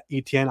that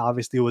Etienne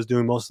obviously was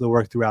doing most of the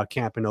work throughout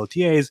camp and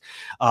OTAs.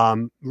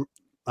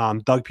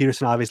 Doug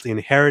Peterson obviously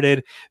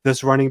inherited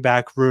this running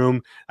back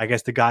room. I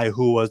guess the guy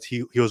who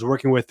he was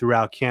working with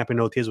throughout camp and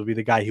OTAs would be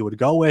the guy he would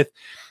go with.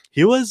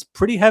 He was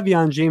pretty heavy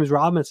on James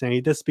Robinson. He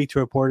did speak to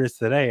reporters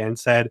today and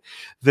said,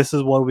 this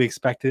is what we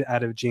expected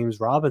out of James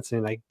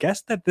Robinson. I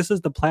guess that this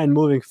is the plan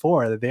moving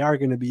forward, that they are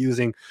going to be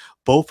using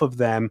both of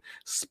them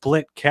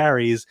split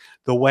carries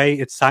the way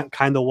it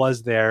kind of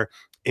was there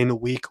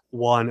in week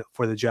 1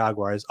 for the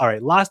Jaguars. All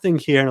right, last thing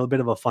here, and a bit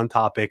of a fun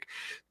topic.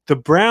 The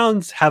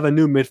Browns have a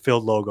new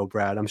midfield logo,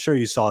 Brad. I'm sure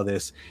you saw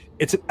this.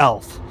 It's an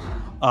elf.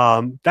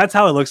 That's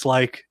how it looks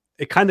like.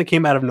 It kind of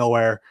came out of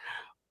nowhere.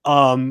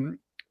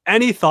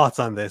 Any thoughts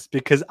on this?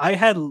 Because I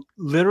had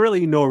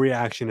literally no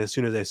reaction as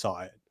soon as I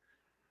saw it.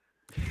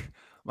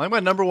 My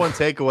number one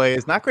takeaway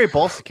is not great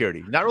ball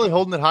security. Not really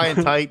holding it high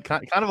and tight.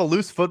 Kind of a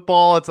loose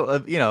football. It's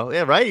right.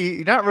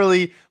 You're not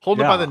really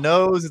holding it by the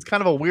nose. It's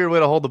kind of a weird way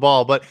to hold the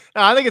ball. But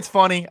no, I think it's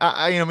funny.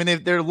 I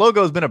mean, their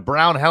logo has been a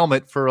brown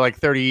helmet for like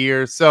 30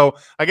 years. So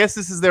I guess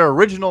this is their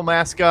original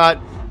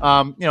mascot.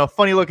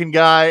 Funny looking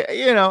guy.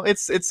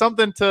 It's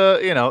something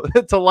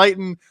to to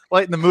lighten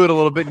the mood a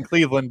little bit in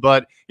Cleveland.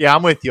 But yeah,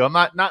 I'm with you. I'm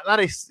not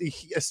a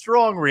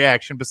strong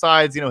reaction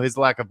besides his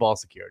lack of ball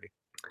security.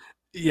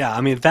 Yeah,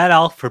 I mean, that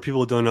elf, for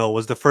people who don't know,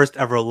 was the first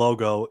ever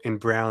logo in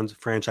Browns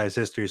franchise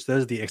history. So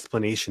there's the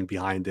explanation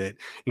behind it,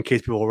 in case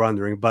people were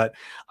wondering. But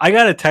I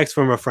got a text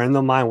from a friend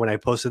of mine when I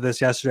posted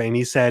this yesterday, and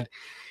he said,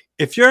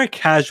 if you're a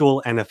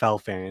casual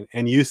NFL fan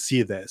and you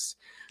see this,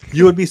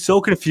 you would be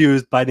so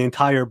confused by the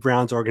entire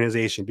Browns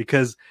organization,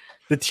 because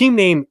the team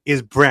name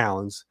is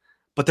Browns,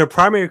 but their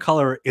primary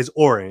color is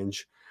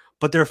orange.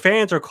 But their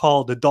fans are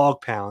called the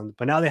Dog Pound,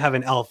 but now they have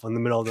an elf in the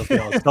middle of the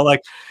field. So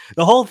like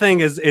the whole thing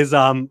is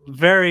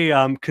very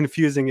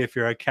confusing if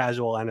you're a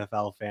casual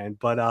NFL fan.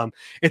 But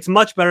it's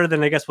much better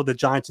than I guess what the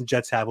Giants and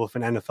Jets have with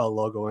an NFL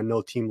logo and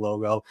no team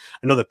logo.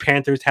 I know the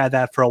Panthers had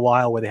that for a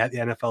while where they had the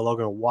NFL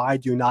logo. Why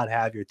do you not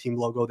have your team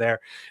logo there?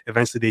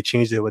 Eventually they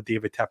changed it when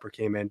David Tepper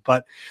came in.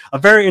 But a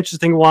very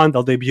interesting one.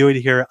 They'll debut it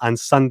here on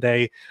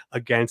Sunday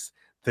against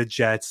the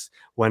Jets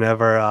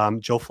whenever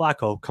Joe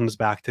Flacco comes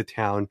back to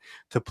town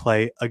to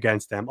play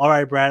against them. All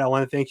right, Brad, I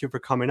want to thank you for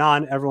coming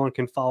on. Everyone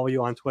can follow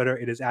you on Twitter.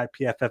 It is at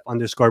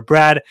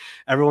PFF_Brad.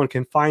 Everyone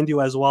can find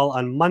you as well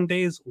on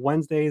Mondays,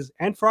 Wednesdays,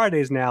 and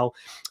Fridays now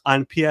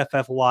on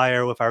PFF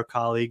Wire with our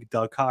colleague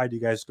Doug Hyde. You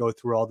guys go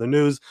through all the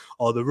news,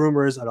 all the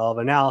rumors, and all of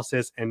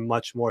analysis, and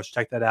much more. So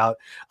check that out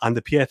on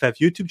the PFF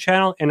YouTube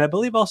channel, and I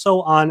believe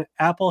also on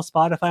Apple,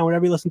 Spotify,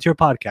 whenever you listen to your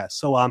podcast.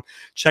 So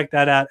check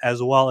that out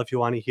as well if you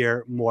want to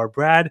hear more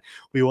Brad.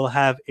 We will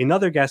have have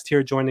another guest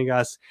here joining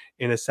us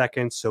in a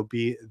second, so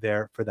be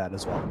there for that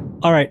as well.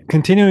 All right,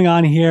 continuing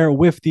on here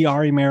with the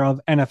Ari Merov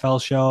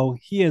NFL show.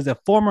 He is a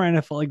former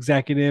NFL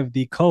executive,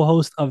 the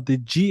co-host of the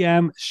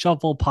GM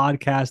Shuffle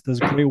podcast, does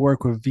great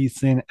work with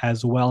VSiN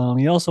as well. And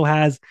he also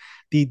has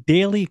the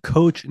Daily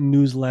Coach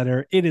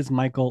newsletter. It is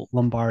Michael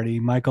Lombardi.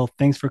 Michael,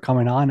 thanks for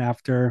coming on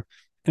after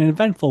an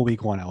eventful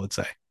week one, I would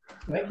say.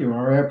 Thank you,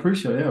 Ari. I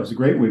appreciate it. It was a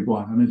great week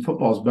one. I mean,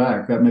 football's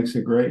back. That makes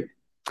it great.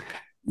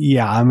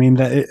 Yeah, I mean,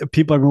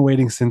 people have been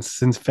waiting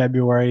since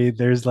February.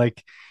 There's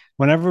like,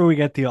 whenever we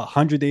get the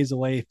 100 days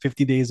away,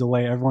 50 days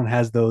away, everyone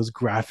has those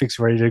graphics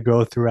ready to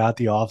go throughout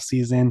the off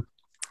season.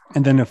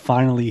 And then it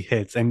finally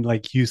hits, and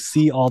like you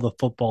see all the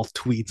football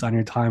tweets on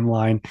your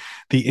timeline,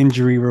 the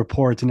injury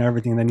reports and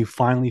everything. And then you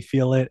finally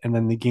feel it, and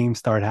then the games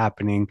start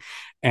happening,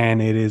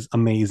 and it is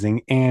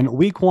amazing. And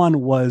week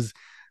one was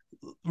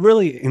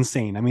really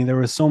insane. I mean, there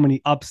were so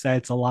many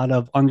upsets, a lot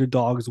of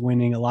underdogs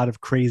winning, a lot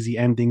of crazy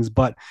endings.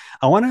 But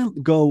I want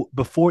to go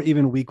before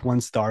even week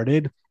one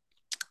started,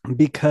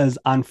 because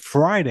on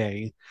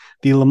Friday,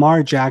 the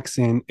Lamar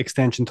Jackson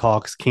extension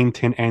talks came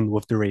to an end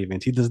with the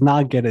Ravens. He does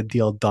not get a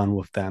deal done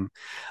with them.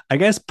 I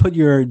guess put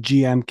your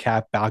GM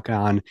cap back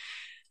on.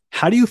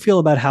 How do you feel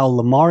about how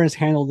Lamar has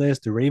handled this,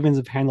 the Ravens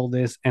have handled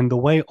this, and the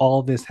way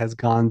all this has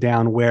gone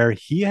down, where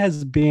he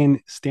has been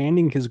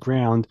standing his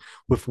ground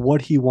with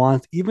what he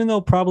wants, even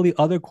though probably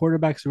other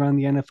quarterbacks around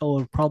the NFL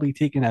have probably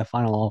taken that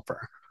final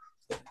offer?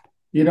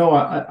 You know,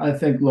 I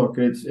think, look,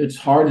 it's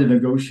hard to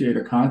negotiate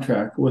a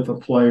contract with a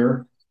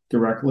player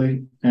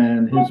directly,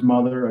 and his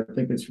mother. I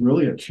think it's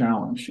really a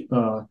challenge,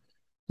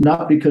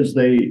 not because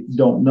they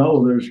don't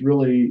know. There's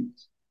really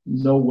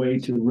no way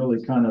to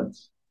really kind of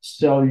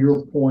sell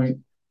your point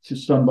to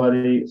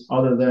somebody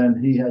other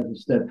than he has a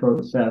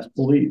steadfast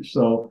belief.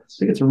 So I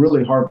think it's a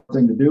really hard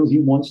thing to do. He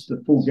wants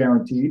the full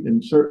guaranteed,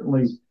 and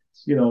certainly,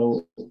 you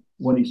know,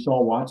 when he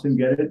saw Watson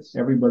get it,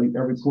 every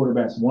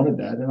quarterback wanted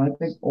that. And I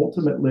think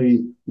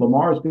ultimately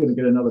Lamar is going to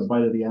get another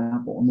bite of the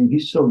apple. I mean,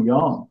 he's so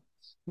young,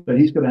 but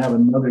he's going to have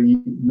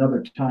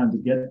another time to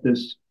get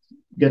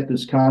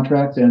this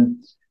contract. And,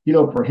 you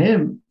know, for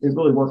him, it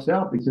really works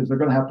out because they're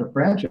going to have to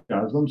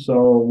franchise him.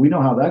 So we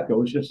know how that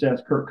goes. Just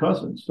ask Kirk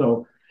Cousins.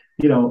 So,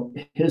 you know,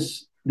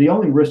 the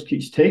only risk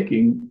he's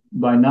taking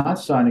by not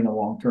signing a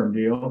long-term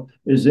deal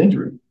is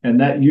injury. And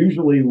that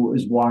usually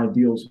is why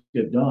deals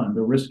get done.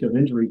 The risk of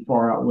injury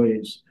far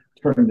outweighs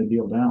turning the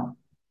deal down.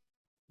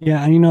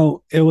 Yeah, and you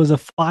know, it was a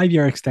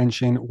 5-year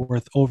extension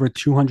worth over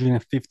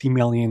 $250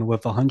 million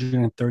with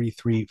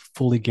 133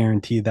 fully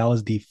guaranteed. That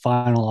was the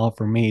final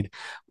offer made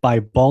by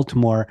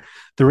Baltimore.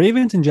 The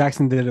Ravens and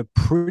Jackson did a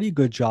pretty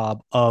good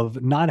job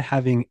of not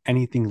having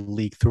anything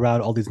leak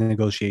throughout all these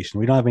negotiations.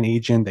 We don't have an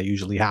agent, that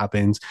usually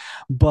happens.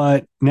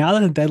 But now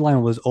that the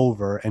deadline was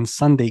over and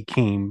Sunday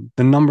came,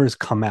 the numbers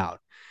come out.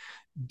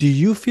 Do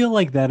you feel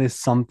like that is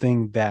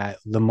something that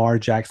Lamar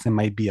Jackson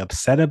might be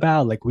upset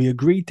about? Like, we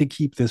agreed to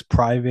keep this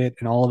private,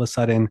 and all of a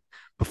sudden,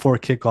 before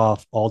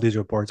kickoff, all these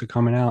reports are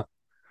coming out.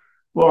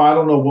 Well, I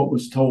don't know what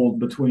was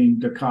told between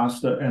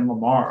DaCosta and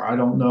Lamar. I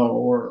don't know,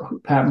 or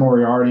Pat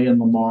Moriarty and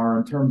Lamar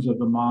in terms of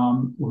the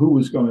mom, who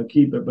was going to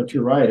keep it. But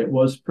you're right, it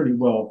was pretty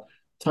well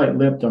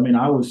tight-lipped. I mean,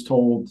 I was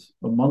told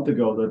a month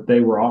ago that they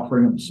were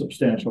offering him a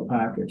substantial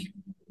package.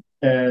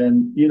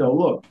 And, you know,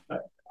 look,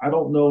 I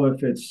don't know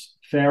if it's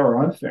fair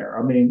or unfair.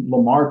 I mean,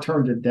 Lamar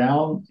turned it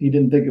down. He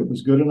didn't think it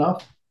was good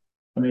enough.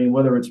 I mean,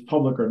 whether it's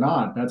public or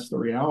not, that's the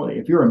reality.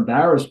 If you're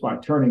embarrassed by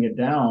turning it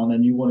down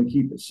and you want to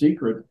keep it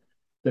secret,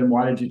 then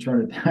why did you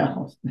turn it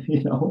down?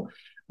 You know,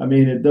 I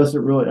mean, it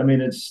doesn't really, I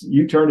mean,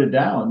 you turned it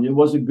down. It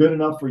wasn't good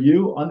enough for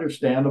you.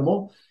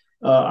 Understandable.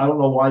 I don't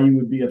know why you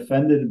would be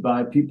offended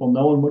by people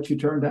knowing what you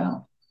turned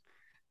down.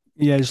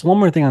 Yeah, just one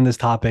more thing on this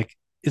topic.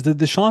 Is the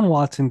Deshaun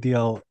Watson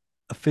deal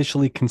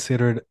officially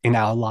considered an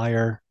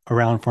outlier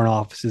around front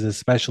offices,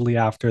 especially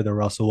after the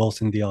Russell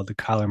Wilson deal, the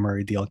Kyler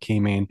Murray deal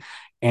came in?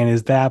 And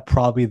is that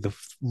probably the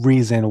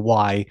reason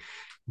why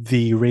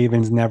the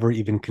Ravens never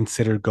even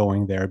considered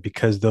going there,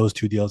 because those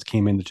two deals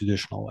came in the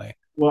traditional way?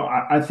 Well,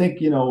 I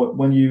think, you know,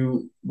 when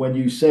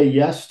you say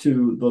yes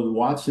to the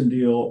Watson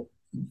deal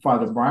by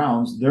the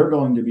Browns, they're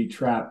going to be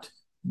trapped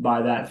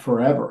by that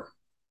forever.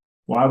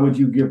 Why would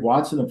you give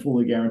Watson a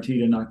fully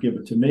guaranteed and not give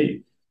it to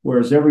me?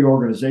 Whereas every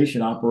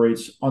organization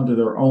operates under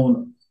their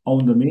own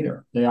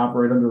demeanor. They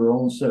operate under their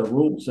own set of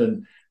rules.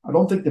 And I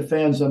don't think the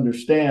fans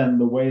understand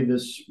the way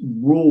this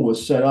rule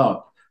was set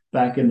up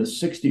back in the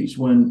 60s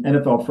when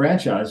NFL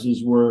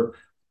franchises were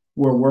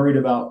worried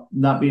about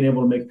not being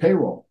able to make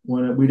payroll,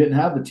 when we didn't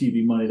have the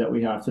TV money that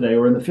we have today,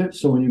 or in the fifth.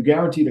 So when you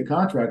guaranteed a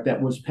contract that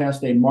was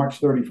past a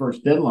March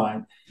 31st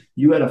deadline,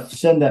 you had to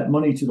send that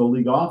money to the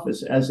league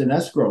office as an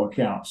escrow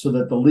account so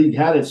that the league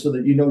had it so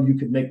that, you know, you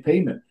could make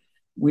payment.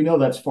 We know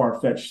that's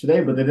far-fetched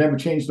today, but they never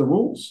changed the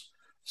rules.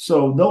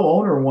 So no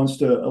owner wants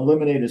to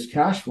eliminate his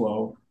cash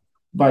flow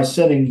by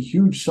sending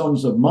huge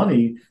sums of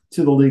money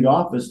to the league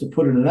office to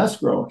put in an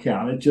escrow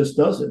account. It just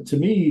doesn't. To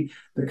me,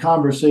 the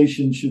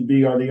conversation should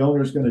be, are the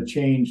owners going to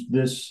change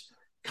this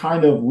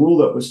kind of rule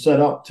that was set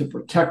up to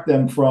protect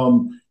them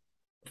from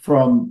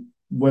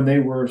when they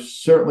were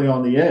certainly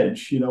on the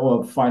edge,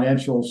 of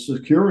financial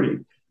security.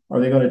 Are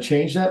they going to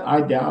change that?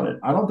 I doubt it.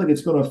 I don't think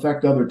it's going to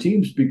affect other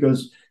teams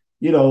because,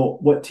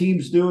 what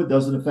teams do, it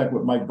doesn't affect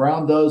what Mike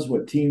Brown does.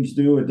 What teams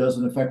do, it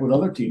doesn't affect what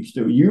other teams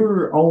do.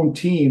 Your own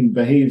team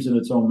behaves in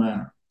its own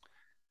manner.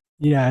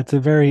 Yeah, it's a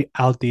very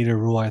outdated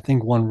rule. I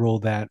think one rule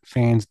that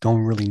fans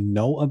don't really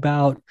know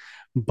about,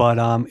 but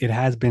it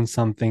has been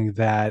something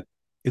that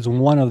is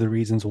one of the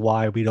reasons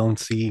why we don't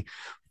see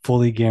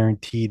fully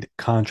guaranteed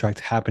contracts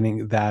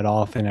happening that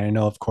often. I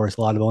know, of course,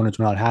 a lot of owners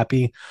were not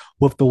happy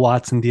with the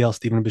Watson deal.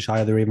 Stephen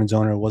Bishai, the Ravens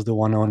owner, was the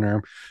one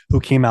owner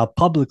who came out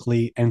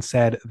publicly and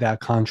said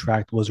that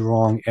contract was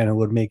wrong and it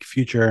would make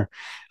future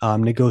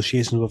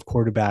negotiations with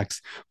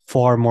quarterbacks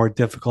far more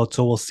difficult.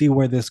 So we'll see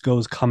where this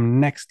goes come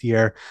next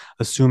year,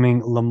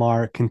 assuming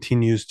Lamar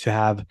continues to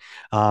have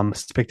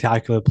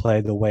spectacular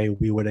play the way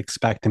we would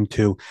expect him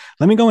to.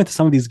 Let me go into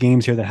some of these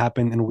games here that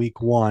happened in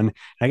week one.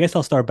 I guess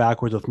I'll start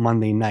backwards with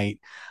Monday night.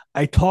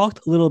 I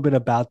talked a little bit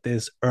about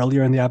this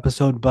earlier in the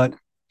episode, but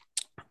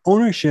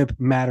ownership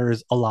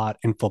matters a lot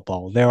in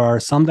football. There are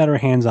some that are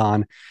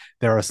hands-on,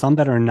 there are some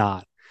that are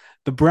not.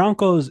 The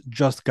Broncos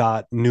just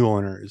got new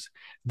owners.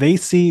 They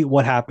see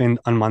what happened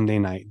on Monday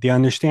night. They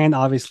understand,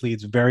 obviously,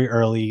 it's very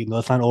early.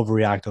 Let's not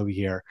overreact over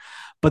here.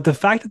 But the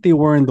fact that they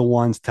weren't the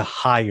ones to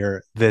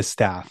hire this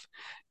staff,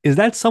 is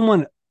that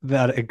someone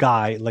that a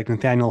guy like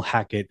Nathaniel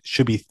Hackett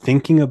should be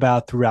thinking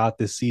about throughout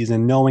this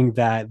season, knowing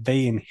that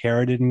they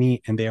inherited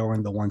me and they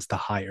weren't the ones to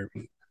hire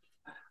me?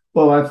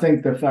 Well, I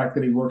think the fact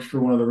that he works for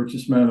one of the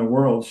richest men in the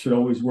world should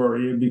always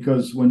worry you,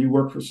 because when you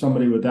work for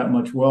somebody with that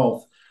much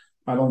wealth,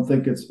 I don't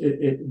think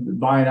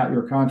buying out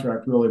your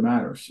contract really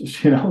matters,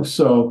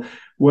 So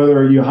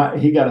whether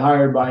he got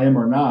hired by him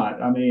or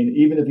not, I mean,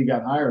 even if he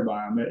got hired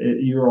by him,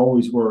 you're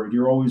always worried.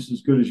 You're always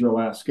as good as your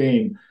last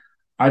game.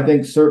 I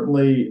think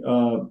certainly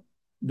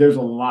there's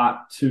a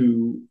lot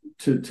to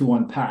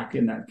unpack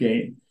in that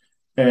game,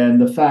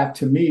 and the fact,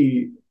 to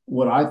me,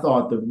 what I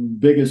thought the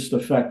biggest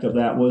effect of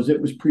that was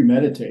it was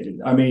premeditated.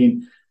 I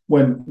mean,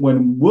 when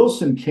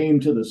Wilson came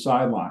to the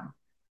sideline,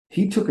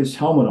 he took his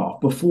helmet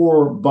off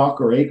before Buck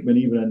or Aikman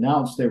even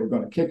announced they were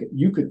going to kick it.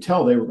 You could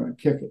tell they were going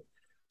to kick it.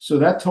 So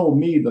that told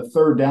me the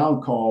third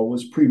down call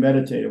was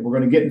premeditated. We're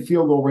going to get in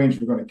field goal range.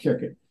 We're going to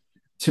kick it.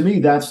 To me,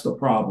 that's the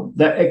problem.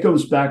 That it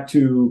goes back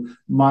to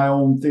my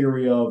own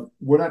theory of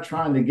we're not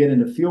trying to get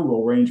into field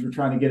goal range. We're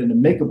trying to get into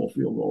makeable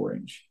field goal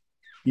range,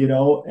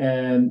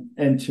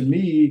 and to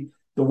me,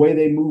 the way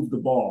they move the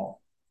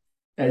ball,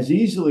 as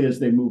easily as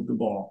they move the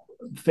ball,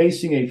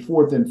 facing a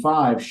 4th and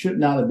 5 should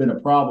not have been a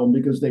problem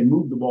because they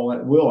moved the ball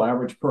at will.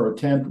 Average per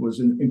attempt was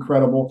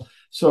incredible.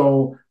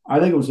 So I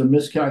think it was a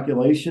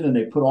miscalculation, and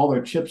they put all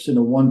their chips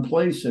into one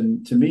place.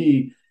 And to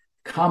me,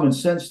 common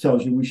sense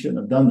tells you we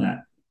shouldn't have done that.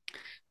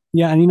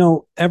 Yeah,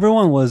 and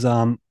everyone was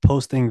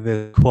posting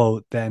the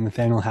quote that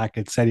Nathaniel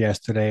Hackett said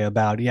yesterday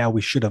about, yeah,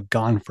 we should have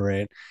gone for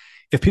it.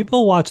 If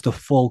people watch the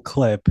full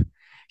clip,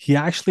 he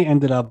actually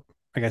ended up,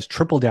 I guess,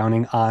 triple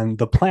downing on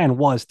the plan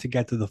was to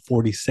get to the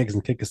 46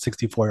 and kick a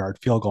 64-yard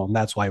field goal, and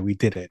that's why we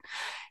did it.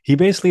 He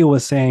basically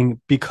was saying,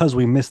 because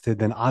we missed it,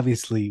 then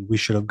obviously we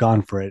should have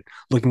gone for it,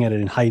 looking at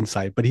it in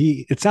hindsight. But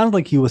it sounded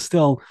like he was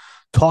still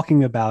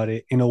talking about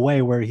it in a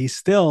way where he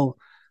still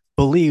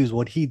believes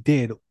what he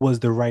did was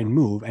the right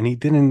move, and he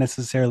didn't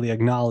necessarily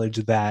acknowledge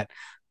that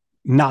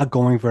not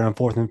going for it on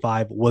 4th and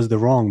 5 was the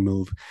wrong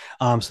move.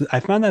 So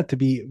I found that to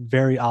be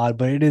very odd,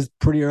 but it is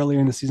pretty early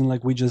in the season,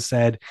 like we just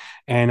said,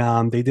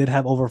 and they did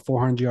have over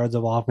 400 yards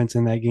of offense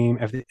in that game.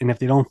 If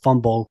they don't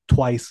fumble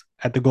twice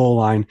at the goal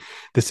line,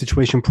 the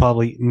situation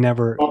probably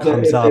never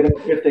comes up.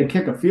 If they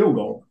kick a field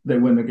goal, they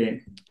win the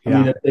game.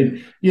 Yeah.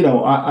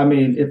 I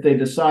mean, if they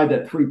decide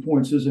that 3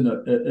 points isn't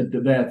a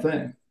bad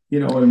thing,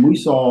 and we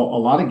saw a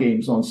lot of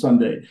games on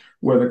Sunday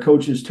where the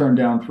coaches turned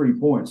down 3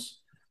 points.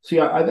 See,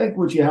 I think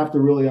what you have to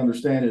really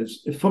understand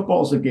is if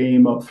football is a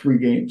game of 3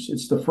 games,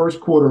 it's the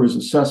first quarter is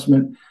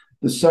assessment,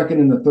 the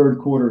second and the third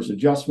quarter is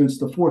adjustments,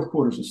 the fourth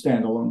quarter is a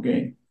standalone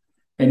game.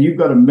 And you've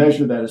got to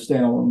measure that as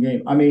standalone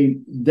game. I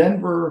mean,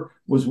 Denver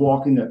was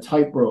walking a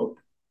tightrope,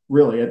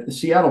 really.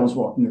 Seattle was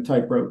walking a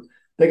tightrope.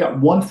 They got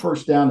 1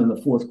 first down in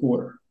the fourth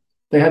quarter.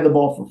 They had the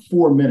ball for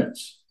 4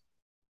 minutes.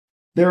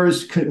 There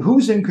is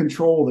who's in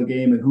control of the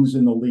game and who's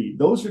in the lead.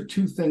 Those are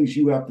 2 things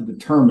you have to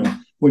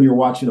determine when you're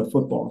watching a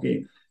football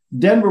game.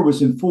 Denver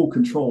was in full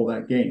control of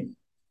that game,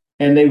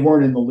 and they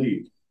weren't in the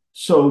lead.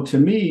 So to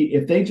me,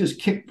 if they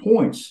just kicked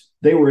points,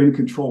 they were in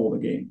control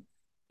of the game.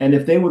 And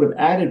if they would have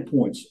added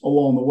points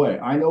along the way,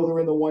 I know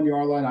they're in the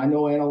 1-yard line. I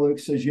know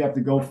analytics says you have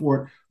to go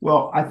for it.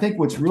 Well, I think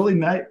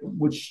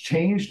what's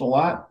changed a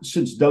lot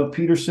since Doug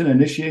Peterson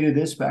initiated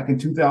this back in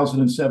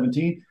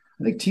 2017,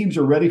 I think teams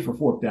are ready for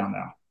 4th down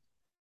now.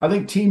 I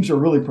think teams are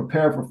really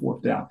prepared for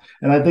 4th down.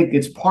 And I think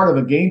it's part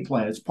of a game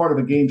plan. It's part of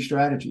a game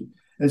strategy.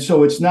 And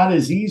so it's not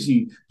as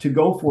easy to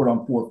go for it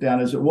on 4th down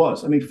as it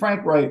was. I mean,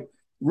 Frank Wright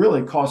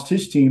really cost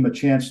his team a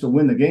chance to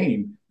win the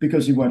game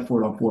because he went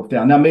for it on 4th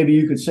down. Now, maybe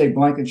you could say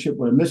Blankenship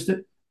would have missed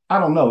it. I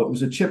don't know. It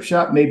was a chip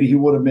shot. Maybe he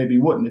would have, maybe he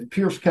wouldn't. If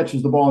Pierce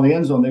catches the ball in the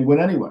end zone, they win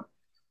anyway.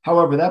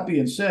 However, that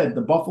being said,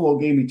 the Buffalo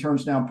game, he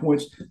turns down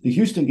points. The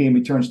Houston game,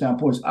 he turns down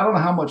points. I don't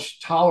know how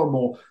much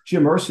tolerable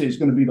Jim Irsay is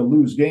going to be to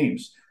lose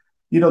games.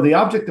 The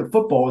object of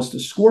football is to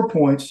score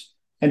points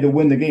and to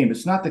win the game.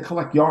 It's not to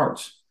collect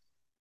yards.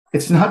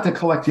 It's not to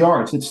collect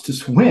yards. It's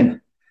to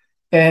win.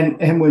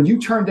 And when you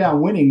turn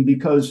down winning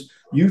because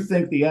you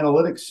think the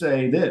analytics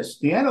say this,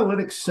 the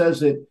analytics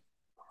says it,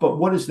 but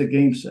what does the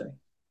game say?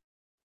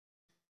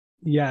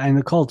 Yeah, and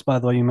the Colts, by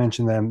the way, you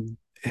mentioned them.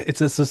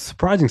 It's a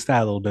surprising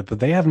stat a little bit, but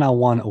they have now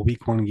won a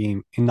week one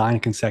game in 9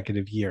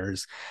 consecutive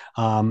years.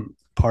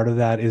 Part of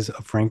that is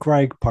Frank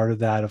Reich. Part of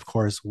that, of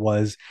course,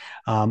 was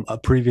a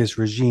previous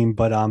regime,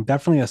 but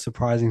definitely a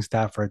surprising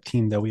stat for a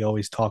team that we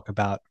always talk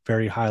about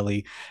very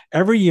highly.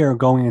 Every year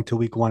going into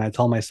week one, I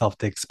tell myself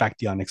to expect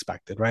the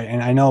unexpected, right?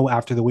 And I know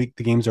after the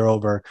games are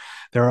over,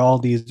 there are all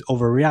these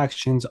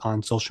overreactions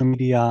on social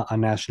media,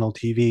 on national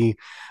TV.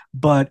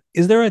 But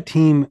is there a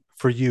team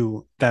for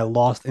you that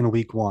lost in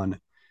week one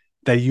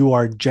that you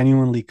are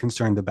genuinely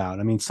concerned about?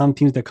 I mean, some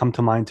teams that come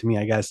to mind to me,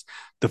 I guess,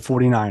 the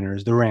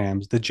 49ers, the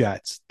Rams, the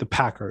Jets, the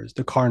Packers,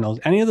 the Cardinals,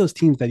 any of those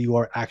teams that you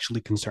are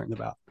actually concerned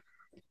about?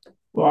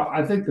 Well,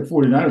 I think the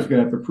 49ers are going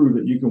to have to prove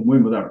that you can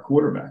win without a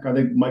quarterback. I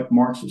think Mike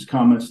Martz's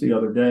comments the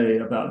other day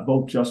about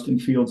both Justin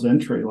Fields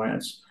and Trey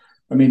Lance,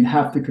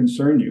 have to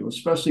concern you,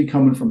 especially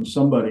coming from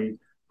somebody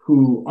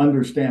who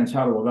understands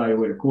how to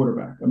evaluate a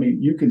quarterback.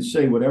 You can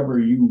say whatever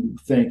you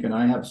think, and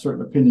I have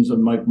certain opinions of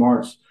Mike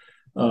Martz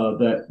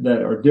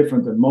that are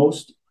different than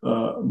most.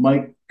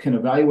 Mike can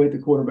evaluate the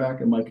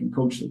quarterback and Mike can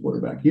coach the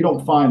quarterback. You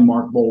don't find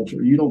Mark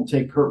Bolger. You don't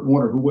take Kurt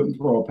Warner, who wouldn't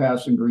throw a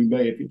pass in Green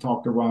Bay if you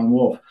talk to Ron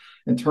Wolf,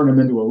 and turn him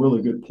into a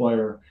really good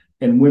player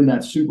and win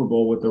that Super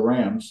Bowl with the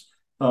Rams.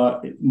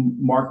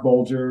 Mark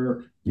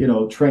Bolger,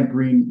 Trent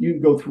Green, you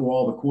can go through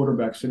all the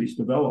quarterbacks that he's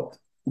developed.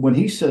 When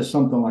he says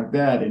something like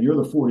that, and you're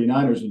the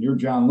 49ers and you're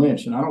John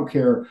Lynch, and I don't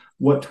care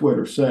what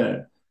Twitter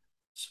said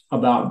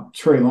about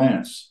Trey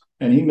Lance,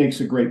 and he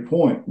makes a great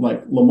point.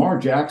 Like Lamar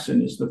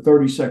Jackson is the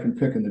 32nd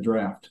pick in the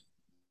draft,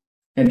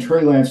 and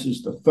Trey Lance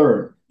is the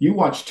third. You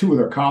watch two of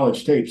their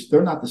college tapes,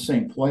 they're not the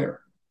same player.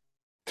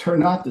 They're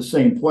not the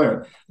same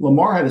player.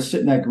 Lamar had to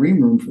sit in that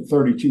green room for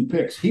 32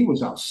 picks. He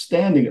was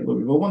outstanding at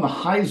Louisville, won the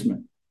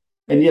Heisman,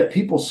 and yet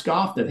people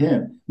scoffed at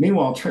him.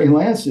 Meanwhile, Trey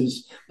Lance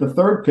is the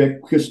third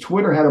pick because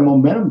Twitter had a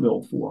momentum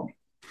build for him.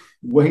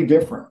 Way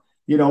different.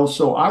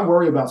 So I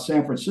worry about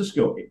San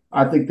Francisco.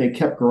 I think they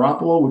kept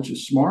Garoppolo, which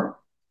is smart.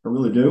 I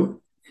really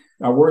do.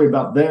 I worry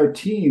about their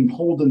team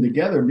holding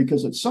together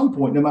because at some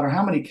point, no matter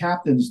how many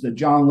captains that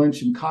John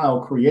Lynch and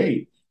Kyle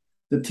create,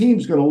 the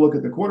team's going to look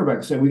at the quarterback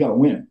and say, we got to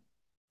win.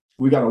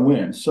 We got to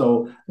win.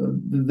 So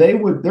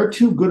they're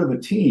too good of a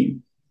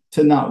team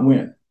to not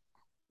win.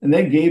 And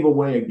they gave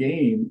away a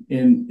game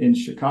in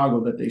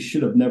Chicago that they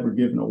should have never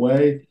given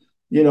away.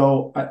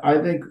 I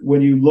think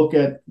when you look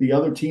at the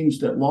other teams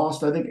that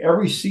lost, I think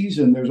every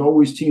season there's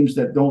always teams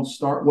that don't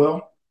start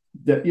well.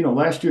 That,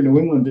 last year New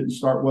England didn't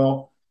start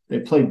well. They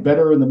played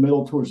better in the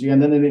middle towards the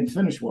end, then they didn't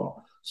finish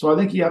well. So I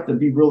think you have to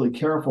be really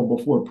careful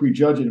before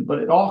prejudging it. But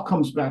it all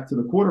comes back to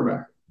the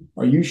quarterback.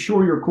 Are you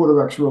sure your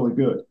quarterback's really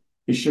good?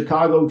 Is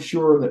Chicago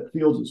sure that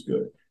Fields is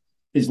good?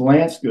 Is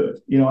Lance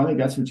good? I think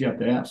that's what you have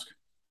to ask.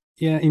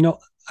 Yeah,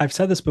 I've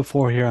said this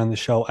before here on the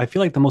show. I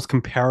feel like the most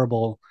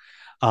comparable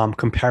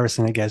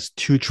comparison, I guess,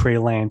 to Trey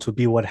Lance would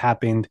be what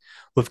happened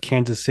with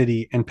Kansas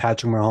City and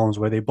Patrick Mahomes,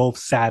 where they both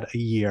sat a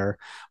year.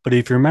 But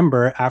if you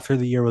remember, after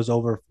the year was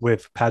over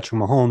with Patrick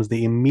Mahomes,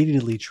 they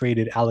immediately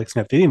traded Alex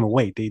Smith. They didn't even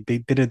wait. They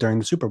did it during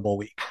the Super Bowl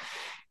week.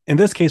 In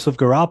this case with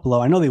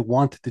Garoppolo, I know they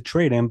wanted to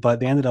trade him, but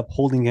they ended up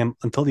holding him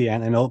until the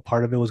end. I know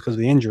part of it was because of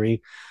the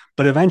injury,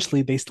 but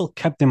eventually they still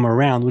kept him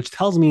around, which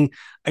tells me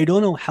I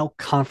don't know how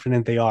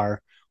confident they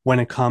are when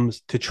it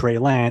comes to Trey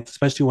Lance,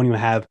 especially when you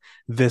have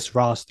this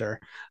roster.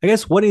 I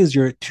guess, what is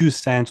your 2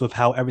 cents of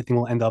how everything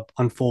will end up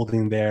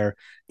unfolding there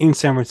in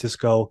San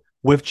Francisco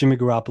with Jimmy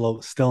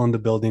Garoppolo still in the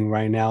building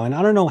right now? And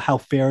I don't know how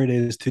fair it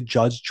is to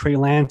judge Trey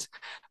Lance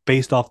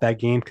based off that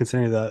game,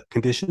 considering the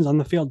conditions on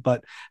the field,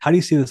 but how do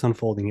you see this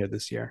unfolding here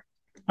this year?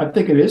 I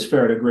think it is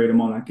fair to grade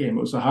him on that game.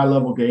 It was a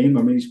high-level game.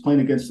 He's playing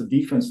against a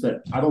defense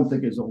that I don't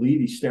think is elite.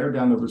 He stared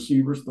down the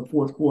receivers the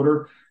fourth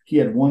quarter. He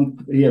had one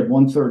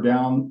third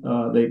down.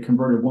 They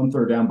converted 1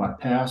 third down by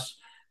pass.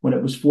 When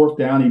it was fourth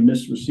down, he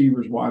missed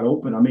receivers wide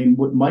open.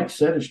 What Mike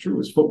said is true.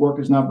 His footwork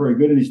is not very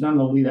good, and he's not an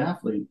elite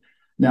athlete.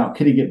 Now,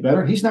 can he get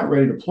better? He's not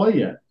ready to play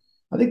yet.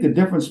 I think the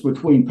difference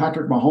between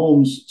Patrick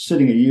Mahomes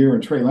sitting a year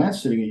and Trey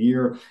Lance sitting a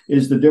year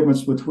is the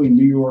difference between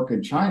New York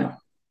and China.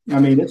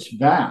 It's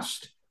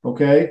vast,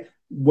 okay?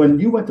 When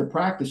you went to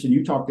practice and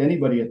you talked to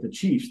anybody at the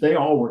Chiefs, they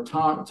all were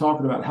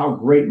talking about how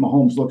great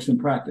Mahomes looks in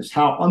practice,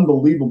 how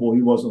unbelievable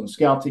he was on the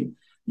scout team.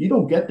 You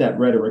don't get that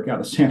rhetoric out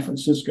of San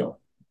Francisco.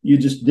 You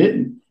just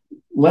didn't.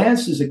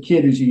 Lance is a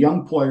kid who's a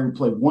young player who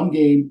played one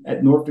game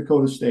at North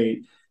Dakota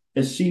State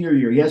his senior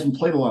year. He hasn't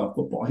played a lot of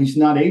football. He's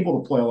not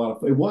able to play a lot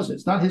of football.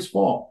 It's not his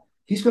fault.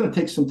 He's going to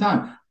take some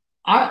time.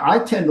 I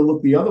tend to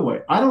look the other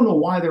way. I don't know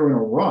why they're in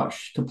a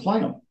rush to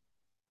play him.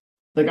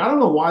 I don't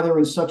know why they're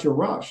in such a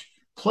rush.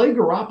 play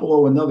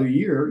Garoppolo another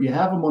year. You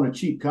have him on a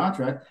cheap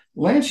contract.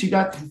 Lance, you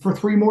got for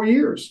 3 more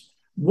years.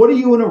 What are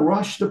you in a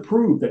rush to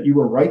prove? That you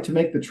were right to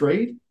make the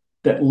trade?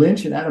 That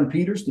Lynch and Adam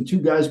Peters, the 2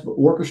 guys who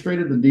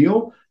orchestrated the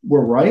deal,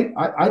 were right?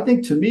 I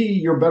think, to me,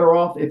 you're better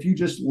off if you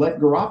just let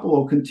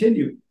Garoppolo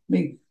continue. I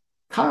mean,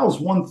 Kyle's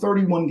won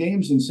 31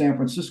 games in San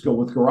Francisco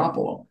with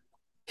Garoppolo.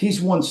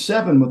 He's won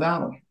 7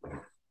 without him.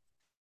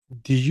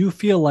 Do you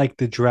feel like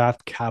the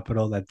draft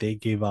capital that they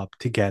gave up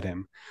to get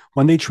him,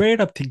 when they traded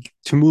up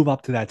to move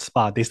up to that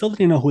spot, they still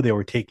didn't know who they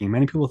were taking?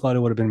 Many people thought it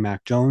would have been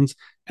Mac Jones,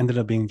 ended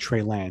up being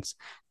Trey Lance.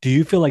 Do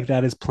you feel like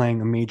that is playing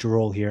a major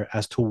role here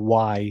as to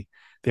why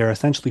they're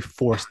essentially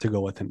forced to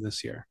go with him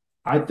this year?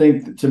 I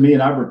think, to me,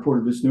 and I've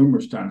reported this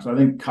numerous times, I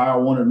think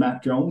Kyle wanted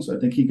Mac Jones. I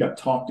think he got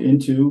talked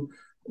into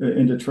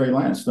Trey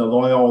Lance. Now,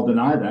 they all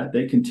deny that.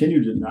 They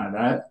continue to deny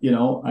that,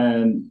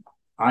 and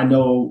I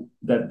know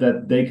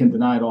that they can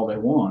deny it all they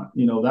want.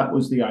 That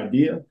was the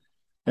idea.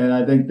 And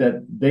I think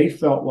that they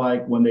felt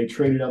like when they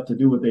traded up to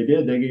do what they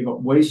did, they gave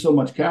up way so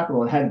much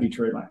capital. It had to be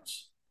Trey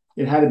Lance.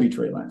 It had to be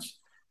Trey Lance.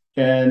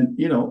 And,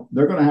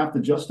 they're going to have to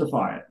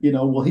justify it.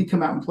 Will he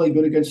come out and play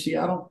good against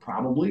Seattle?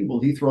 Probably. Will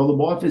he throw the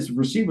ball? If his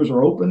receivers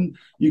are open,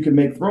 you can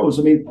make throws.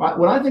 I mean,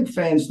 what I think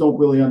fans don't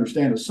really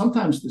understand is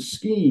sometimes the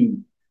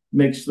scheme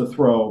makes the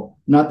throw,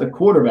 not the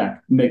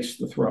quarterback makes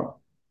the throw.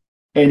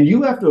 And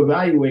you have to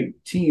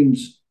evaluate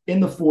teams in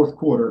the fourth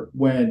quarter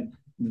when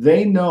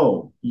they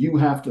know you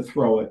have to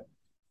throw it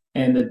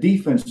and the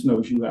defense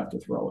knows you have to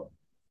throw it.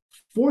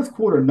 Fourth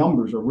quarter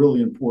numbers are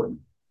really important.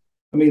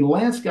 I mean,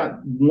 Lance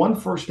got 1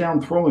 first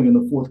down throwing in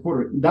the fourth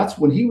quarter. That's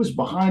when he was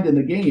behind in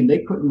the game.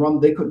 They couldn't run.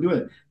 They couldn't do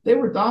it. They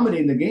were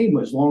dominating the game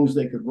as long as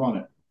they could run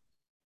it.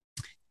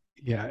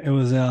 Yeah, it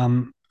was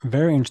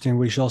very interesting.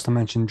 We should also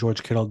mention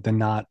George Kittle did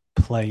not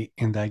play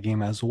in that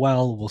game as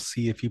well. We'll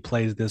see if he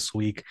plays this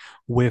week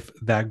with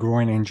that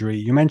groin injury.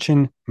 You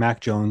mentioned Mac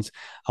Jones.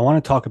 I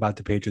want to talk about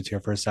the Patriots here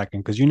for a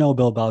second because you know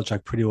Bill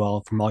Belichick pretty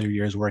well from all your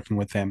years working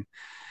with him.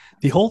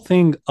 The whole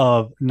thing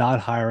of not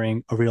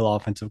hiring a real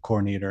offensive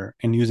coordinator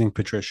and using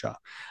Patricia,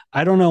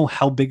 I don't know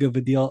how big of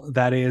a deal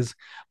that is,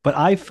 but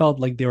I felt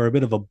like they were a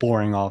bit of a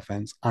boring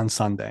offense on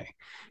Sunday.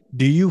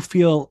 Do you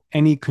feel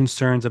any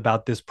concerns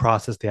about this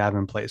process they have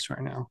in place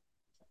right now?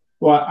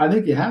 Well, I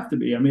think you have to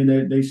be. I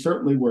mean, they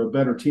certainly were a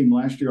better team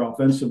last year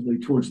offensively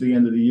towards the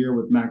end of the year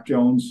with Mac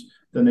Jones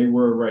than they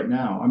were right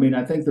now. I mean,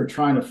 I think they're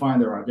trying to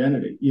find their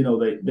identity.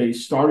 They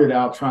started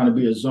out trying to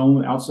be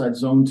a outside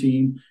zone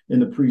team in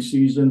the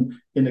preseason.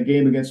 In the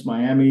game against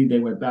Miami, they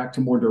went back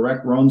to more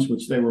direct runs,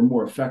 which they were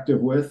more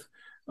effective with.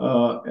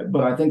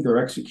 But I think their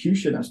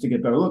execution has to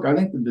get better. Look, I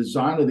think the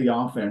design of the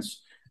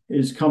offense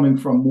is coming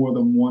from more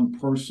than one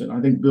person.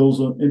 I think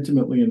Bill's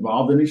intimately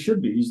involved, and he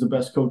should be. He's the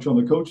best coach on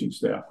the coaching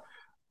staff.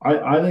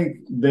 I think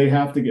they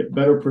have to get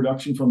better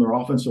production from their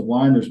offensive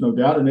line. There's no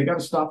doubt. And they got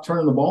to stop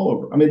turning the ball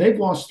over. I mean, they've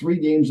lost 3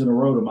 games in a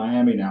row to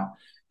Miami now.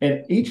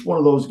 And each one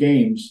of those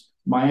games,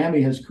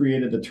 Miami has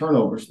created the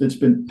turnovers. It's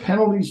been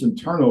penalties and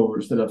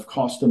turnovers that have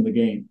cost them the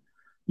game,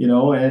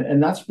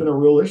 and that's been a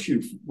real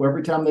issue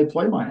every time they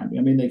play Miami.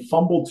 I mean, they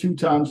fumbled 2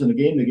 times in the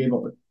game. They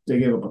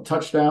gave up a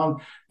touchdown.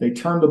 They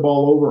turned the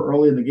ball over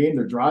early in the game.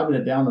 They're driving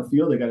it down the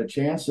field. They got a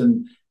chance.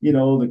 And,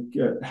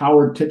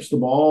 Howard tips the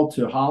ball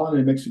to Holland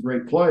and he makes a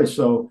great play.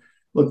 So,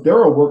 look,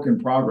 they're a work in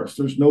progress.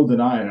 There's no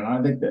denying it. And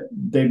I think that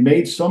they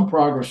made some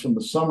progress from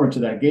the summer to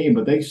that game,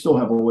 but they still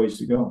have a ways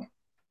to go.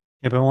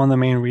 Yeah, but one of the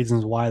main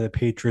reasons why the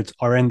Patriots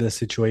are in this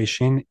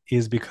situation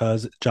is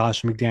because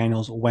Josh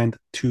McDaniels went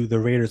to the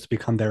Raiders to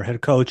become their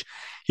head coach.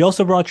 He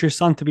also brought your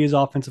son to be his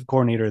offensive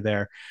coordinator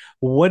there.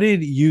 What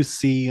did you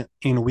see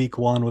in week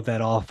 1 with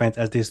that offense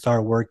as they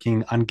start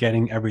working on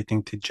getting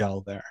everything to gel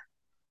there?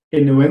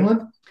 In New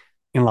England?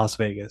 In Las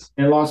Vegas.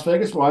 In Las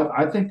Vegas? Well,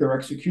 I think their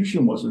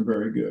execution wasn't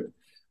very good.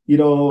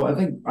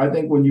 I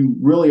think when you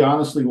really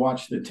honestly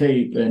watch the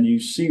tape and you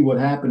see what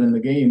happened in the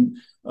game,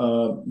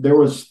 there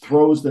was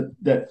throws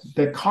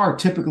that Carr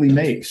typically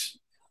makes.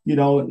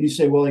 You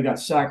say, well, he got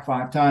sacked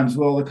 5 times.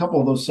 Well, a couple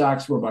of those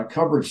sacks were by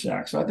coverage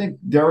sacks. I think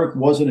Derek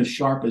wasn't as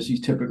sharp as he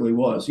typically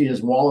was. He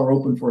has Waller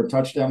open for a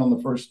touchdown on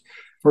the first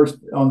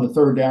on the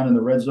 3rd down in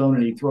the red zone,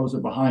 and he throws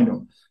it behind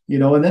him.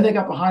 And then they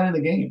got behind in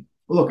the game.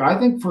 Look, I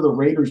think for the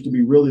Raiders to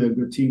be really a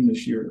good team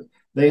this year,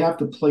 they have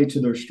to play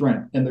to their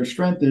strength. And their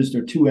strength is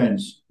their 2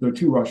 ends, their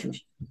 2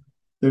 rushers.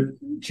 They're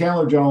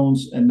Chandler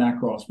Jones and Matt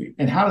Crosby.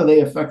 And how do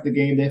they affect the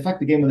game? They affect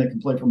the game when they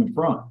can play from in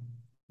front.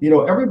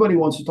 Everybody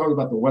wants to talk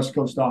about the West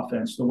Coast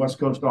offense, the West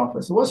Coast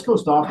offense. The West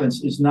Coast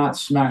offense is not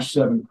smash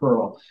 7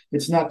 curl.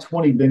 It's not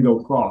 20 bingo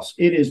cross.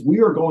 It is we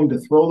are going to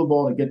throw the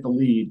ball to get the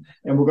lead,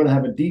 and we're going to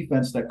have a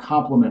defense that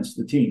complements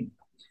the team.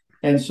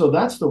 And so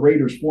that's the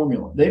Raiders'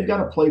 formula. They've got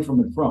to play from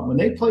in front. When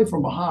they play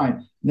from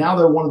behind, now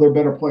they're one of their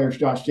better players.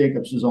 Josh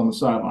Jacobs is on the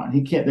sideline.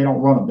 They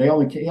don't run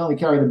him. He only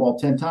carried the ball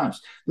 10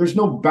 times. There's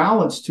no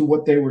balance to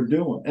what they were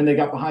doing. And they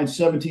got behind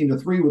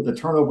 17-3 with the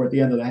turnover at the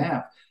end of the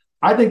half.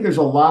 I think there's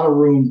a lot of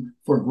room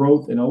for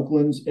growth in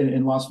Oakland's and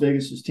in Las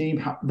Vegas's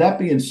team. That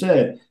being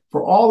said,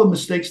 for all the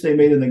mistakes they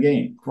made in the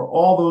game, for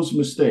all those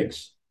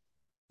mistakes,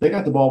 they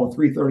got the ball with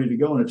 3:30 to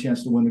go and a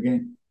chance to win the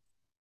game.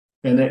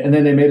 And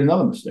then they made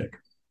another mistake.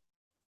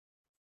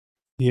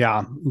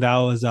 Yeah, that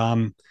was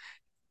I'm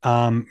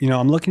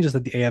looking just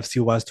at the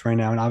AFC West right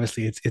now, and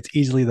obviously it's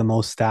easily the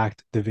most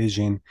stacked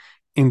division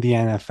in the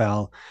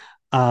NFL.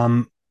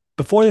 Um,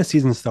 Before the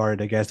season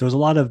started, I guess there was a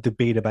lot of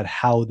debate about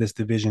how this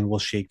division will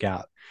shake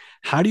out.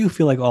 How do you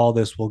feel like all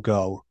this will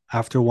go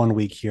after 1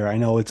 week here? I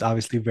know it's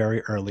obviously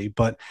very early,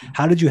 but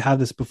how did you have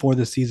this before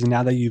the season?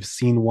 Now that you've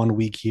seen 1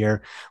 week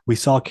here, we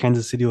saw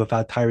Kansas City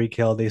without Tyreek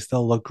Hill. They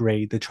still look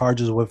great. The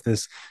Chargers with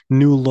this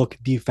new look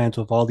defense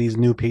with all these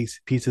new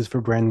pieces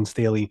for Brandon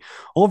Staley.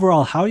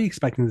 Overall, how are you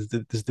expecting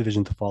this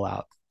division to fall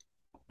out?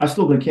 I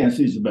still think Kansas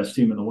City is the best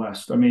team in the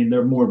West. I mean,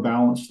 they're more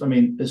balanced. I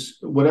mean, it's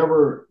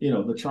whatever,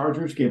 the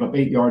Chargers gave up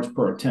 8 yards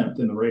per attempt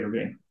in the Raider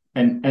game.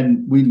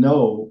 And we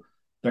know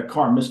that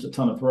Carr missed a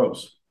ton of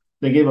throws.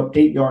 They gave up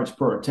 8 yards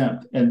per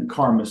attempt and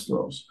Carr missed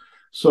throws.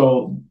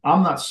 So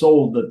I'm not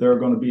sold that they're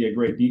going to be a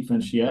great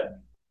defense yet,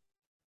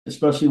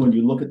 especially when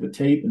you look at the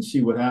tape and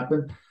see what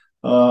happened.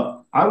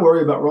 I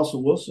worry about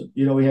Russell Wilson.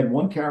 He had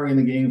one carry in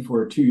the game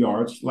for 2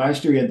 yards.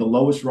 Last year, he had the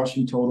lowest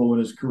rushing total in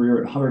his career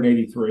at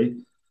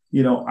 183.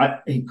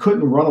 He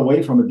couldn't run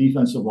away from a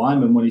defensive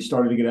lineman when he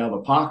started to get out of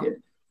the pocket.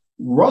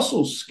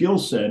 Russell's skill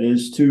set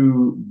is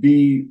to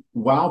be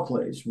wow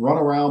plays, run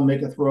around,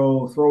 make a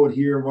throw it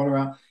here, run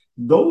around.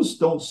 Those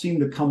don't seem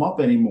to come up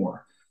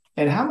anymore.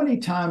 And how many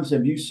times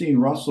have you seen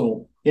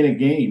Russell in a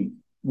game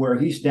where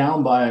he's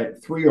down by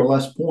 3 or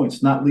less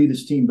points, not lead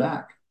his team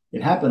back?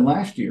 It happened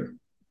last year.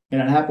 And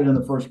it happened in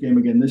the first game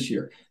again this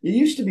year. It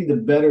used to be the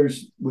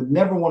bettors would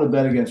never want to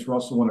bet against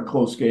Russell in a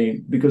close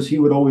game because he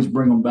would always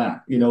bring them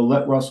back,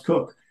 let Russ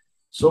cook.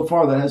 So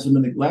far, that hasn't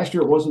been last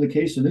year, it wasn't the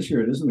case, and this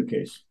year it isn't the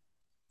case.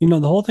 The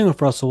whole thing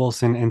with Russell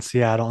Wilson and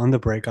Seattle and the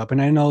breakup,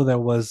 and I know there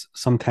was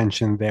some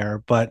tension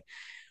there, but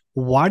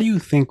why do you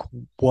think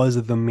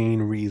was the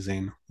main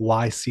reason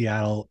why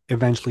Seattle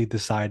eventually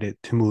decided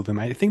to move him?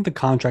 I think the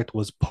contract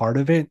was part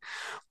of it,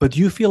 but do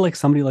you feel like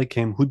somebody like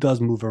him who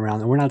does move around,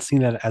 and we're not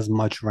seeing that as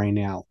much right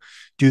now,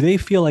 do they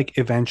feel like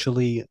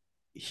eventually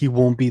he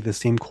won't be the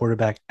same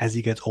quarterback as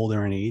he gets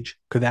older in age?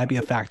 Could that be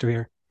a factor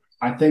here?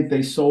 I think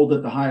they sold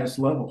at the highest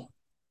level.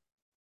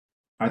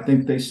 I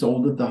think they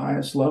sold at the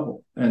highest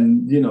level.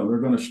 And, they're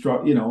going to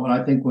struggle, and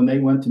I think when they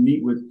went to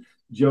meet with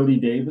Jody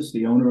Davis,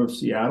 the owner of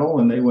Seattle,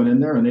 and they went in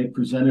there and they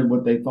presented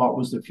what they thought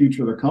was the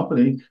future of the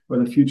company or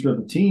the future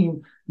of the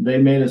team, they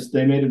made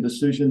a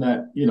decision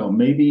that,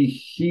 maybe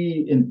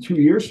he in 2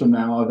 years from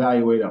now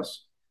evaluate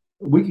us.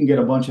 We can get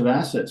a bunch of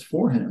assets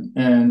for him.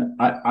 And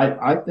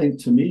I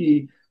think to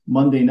me,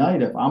 Monday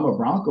night, if I'm a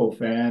Bronco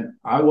fan,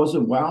 I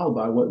wasn't wowed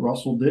by what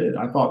Russell did.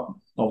 I thought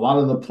a lot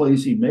of the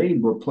plays he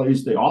made were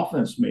plays the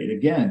offense made.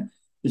 Again,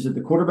 is it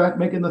the quarterback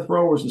making the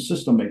throw or is the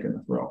system making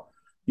the throw?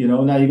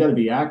 Now you got to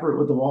be accurate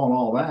with the ball and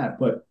all that.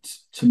 But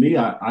to me,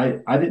 I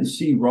didn't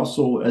see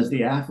Russell as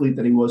the athlete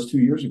that he was 2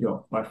 years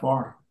ago by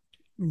far.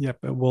 Yep,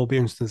 it will be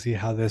interesting to see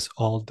how this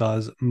all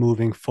does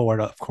moving forward.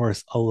 Of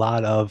course, a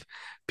lot of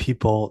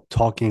people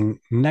talking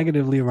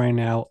negatively right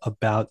now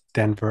about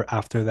Denver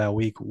after that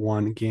week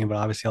 1 game, but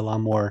obviously a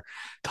lot more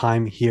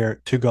time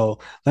here to go.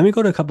 Let me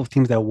go to a couple of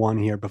teams that won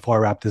here before I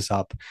wrap this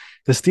up.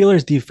 The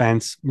Steelers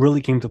defense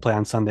really came to play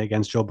on Sunday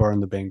against Joe Burrow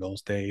and the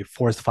Bengals. They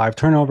forced 5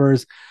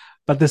 turnovers,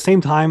 but at the same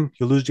time,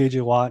 you lose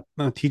TJ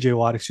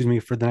Watt, excuse me,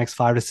 for the next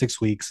 5 to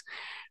 6 weeks.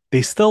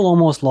 They still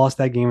almost lost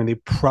that game, and they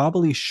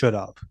probably should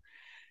have.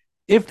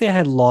 If they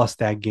had lost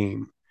that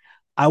game,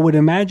 I would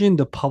imagine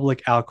the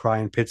public outcry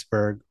in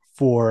Pittsburgh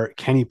for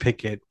Kenny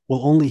Pickett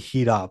will only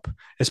heat up,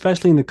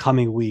 especially in the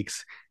coming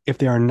weeks if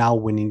they are now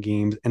winning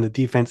games and the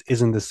defense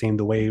isn't the same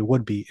the way it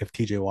would be if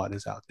TJ Watt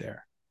is out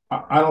there.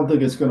 I don't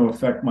think it's going to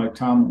affect Mike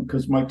Tomlin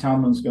because Mike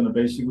Tomlin's going to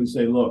basically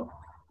say, look,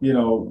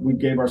 we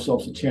gave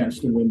ourselves a chance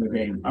to win the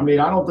game. I mean,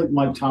 I don't think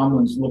Mike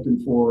Tomlin's looking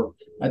for,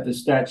 at the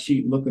stat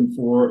sheet, looking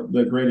for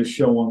the greatest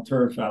show on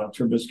turf out of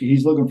Trubisky.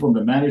 He's looking for him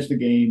to manage the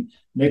game,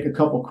 make a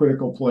couple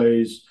critical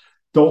plays,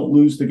 don't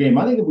lose the game.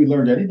 I think if we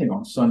learned anything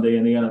on Sunday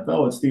in the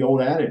NFL, it's the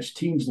old adage: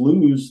 teams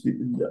lose,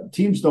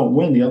 teams don't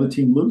win, the other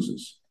team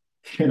loses.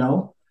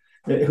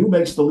 Who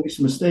makes the least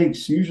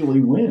mistakes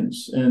usually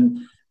wins. And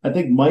I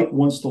think Mike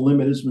wants to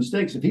limit his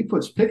mistakes. If he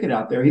puts Pickett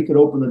out there, he could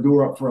open the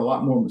door up for a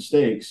lot more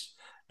mistakes.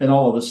 And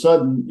all of a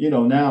sudden,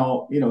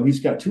 now,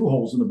 he's got 2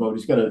 holes in the boat.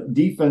 He's got a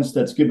defense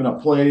that's giving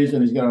up plays,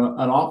 and he's got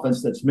an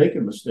offense that's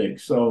making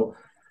mistakes. So,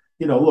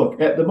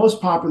 look, at the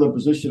most popular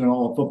position in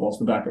all of football is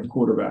the backup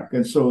quarterback.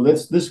 And so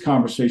this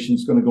conversation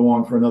is going to go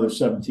on for another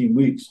 17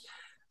 weeks.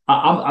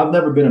 I've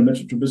never been a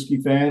Mitchell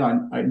Trubisky fan.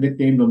 I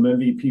nicknamed him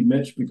MVP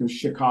Mitch because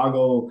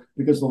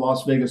the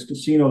Las Vegas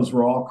casinos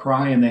were all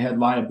crying they had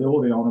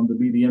liability on him to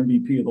be the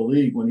MVP of the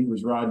league when he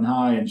was riding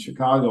high in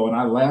Chicago, and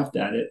I laughed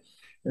at it.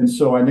 And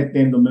so I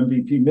nicknamed him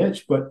MVP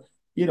Mitch. But,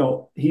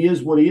 he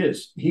is what he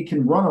is. He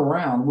can run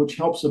around, which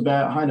helps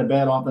behind a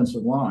bad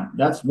offensive line.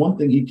 That's one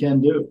thing he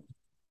can do.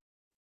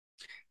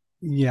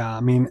 Yeah, I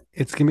mean,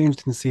 it's gonna be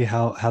interesting to see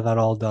how that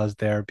all does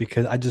there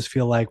because I just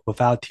feel like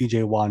without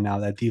TJ Watt now,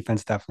 that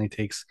defense definitely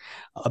takes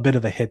a bit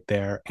of a hit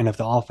there. And if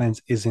the offense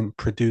isn't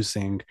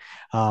producing,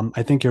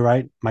 I think you're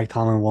right. Mike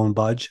Tomlin won't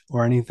budge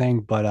or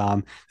anything, but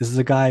this is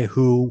a guy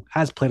who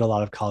has played a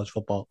lot of college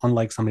football,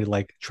 unlike somebody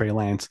like Trey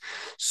Lance.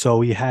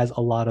 So he has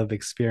a lot of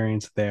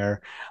experience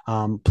there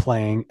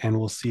playing, and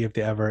we'll see if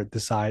they ever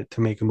decide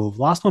to make a move.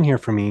 Last one here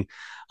for me.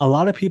 A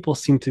lot of people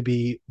seem to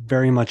be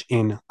very much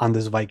in on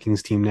this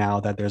Vikings team now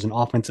that there's an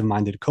offensive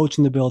minded coach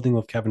in the building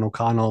with Kevin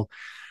O'Connell.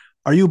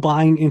 Are you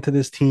buying into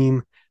this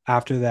team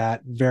after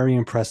that very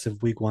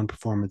impressive week 1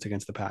 performance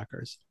against the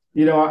Packers?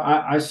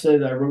 I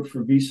said I wrote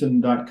for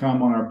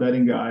VSiN.com on our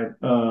betting guide.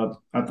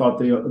 I thought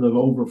the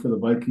over for the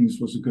Vikings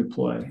was a good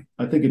play.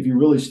 I think if you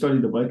really study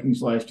the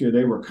Vikings last year,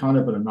 they were kind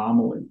of an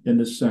anomaly in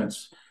this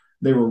sense.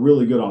 They were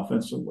really good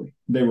offensively.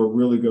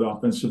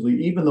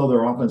 Even though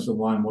their offensive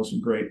line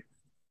wasn't great.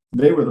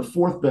 They were the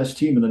fourth best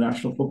team in the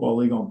National Football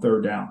League on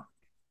third down.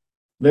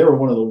 They were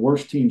one of the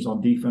worst teams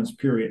on defense,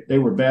 period. They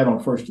were bad on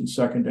first and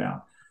second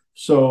down.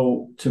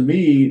 So to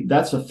me,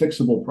 that's a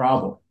fixable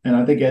problem. And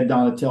I think Ed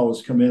Donatell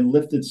has come in,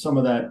 lifted some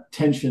of that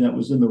tension that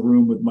was in the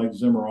room with Mike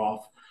Zimmer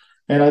off.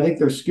 And I think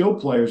their skill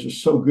players are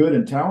so good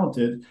and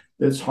talented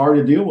that it's hard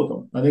to deal with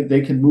them. I think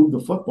they can move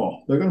the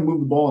football. They're going to move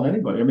the ball on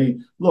anybody. I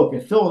mean, look,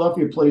 if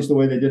Philadelphia plays the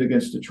way they did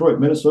against Detroit,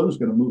 Minnesota's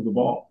going to move the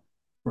ball,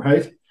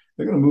 right?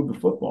 They're going to move the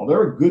football.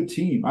 They're a good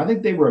team. I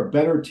think they were a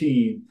better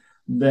team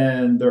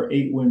than their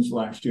 8 wins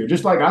last year.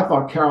 Just like I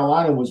thought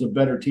Carolina was a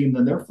better team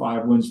than their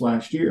 5 wins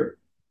last year.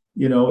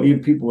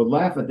 Even people would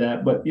laugh at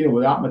that, but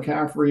without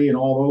McCaffrey and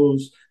all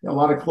those, a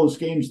lot of close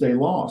games they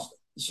lost.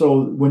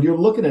 So when you're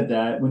looking at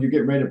that, when you're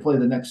getting ready to play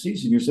the next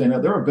season, you're saying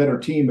that they're a better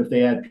team if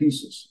they add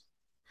pieces.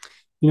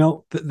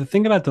 The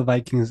thing about the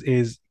Vikings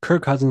is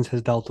Kirk Cousins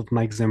has dealt with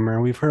Mike Zimmer,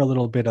 and we've heard a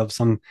little bit of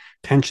some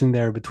tension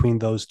there between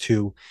those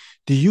two.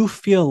 Do you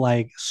feel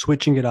like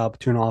switching it up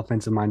to an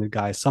offensive minded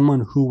guy,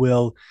 someone who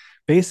will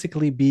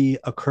basically be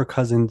a Kirk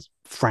Cousins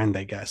friend,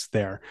 I guess,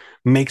 there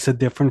makes a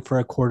difference for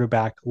a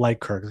quarterback like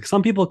Kirk? Like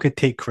some people could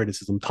take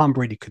criticism. Tom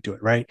Brady could do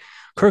it, right?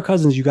 Kirk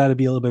Cousins, you got to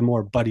be a little bit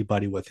more buddy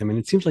buddy with him. And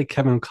it seems like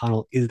Kevin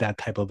O'Connell is that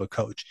type of a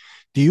coach.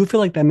 Do you feel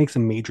like that makes a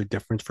major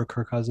difference for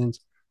Kirk Cousins?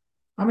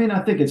 I mean,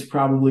 I think it's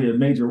probably a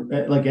major,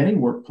 like any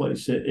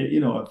workplace.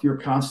 If you're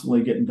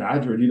constantly getting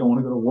badgered, you don't want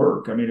to go to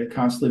work. I mean, it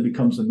constantly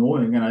becomes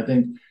annoying. And I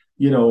think,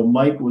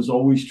 Mike was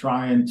always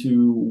trying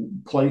to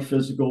play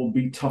physical,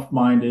 be tough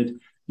minded.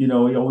 He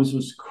always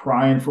was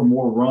crying for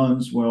more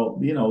runs. Well,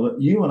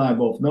 you and I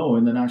both know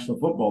in the National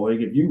Football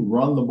League, if you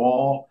run the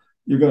ball,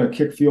 you're going to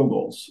kick field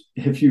goals.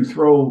 If you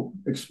throw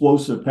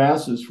explosive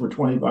passes for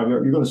 25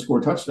 yards, you're going to score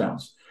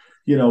touchdowns.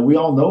 We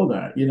all know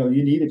that. You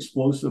need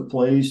explosive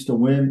plays to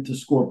win, to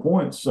score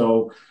points.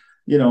 So,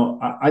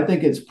 I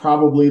think it's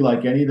probably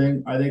like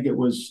anything. I think it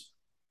was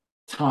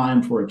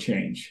time for a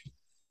change.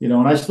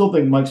 And I still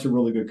think Mike's a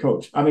really good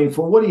coach. I mean,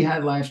 for what he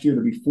had last year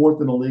to be fourth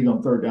in the league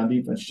on third down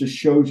defense just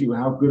shows you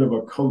how good of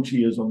a coach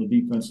he is on the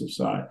defensive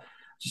side.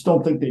 Just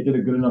don't think they did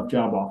a good enough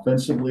job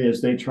offensively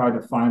as they tried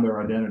to find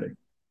their identity.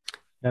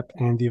 Yep,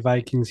 and the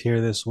Vikings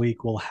here this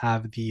week will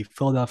have the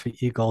Philadelphia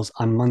Eagles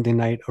on Monday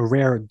night, a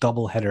rare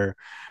doubleheader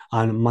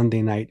on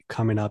Monday night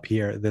coming up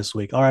here this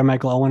week. All right,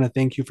 Michael, I want to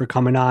thank you for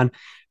coming on.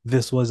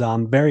 This was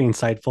very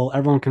insightful.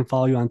 Everyone can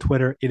follow you on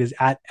Twitter. It is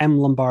at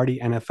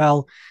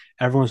MLombardiNFL.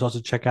 Everyone should also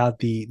check out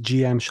the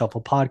GM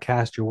Shuffle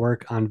podcast, your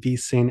work on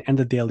VSiN, and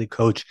the Daily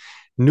Coach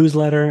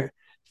newsletter.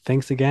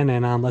 Thanks again,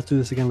 and let's do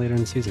this again later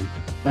in the season.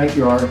 Thank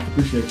you, Art.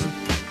 Appreciate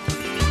you.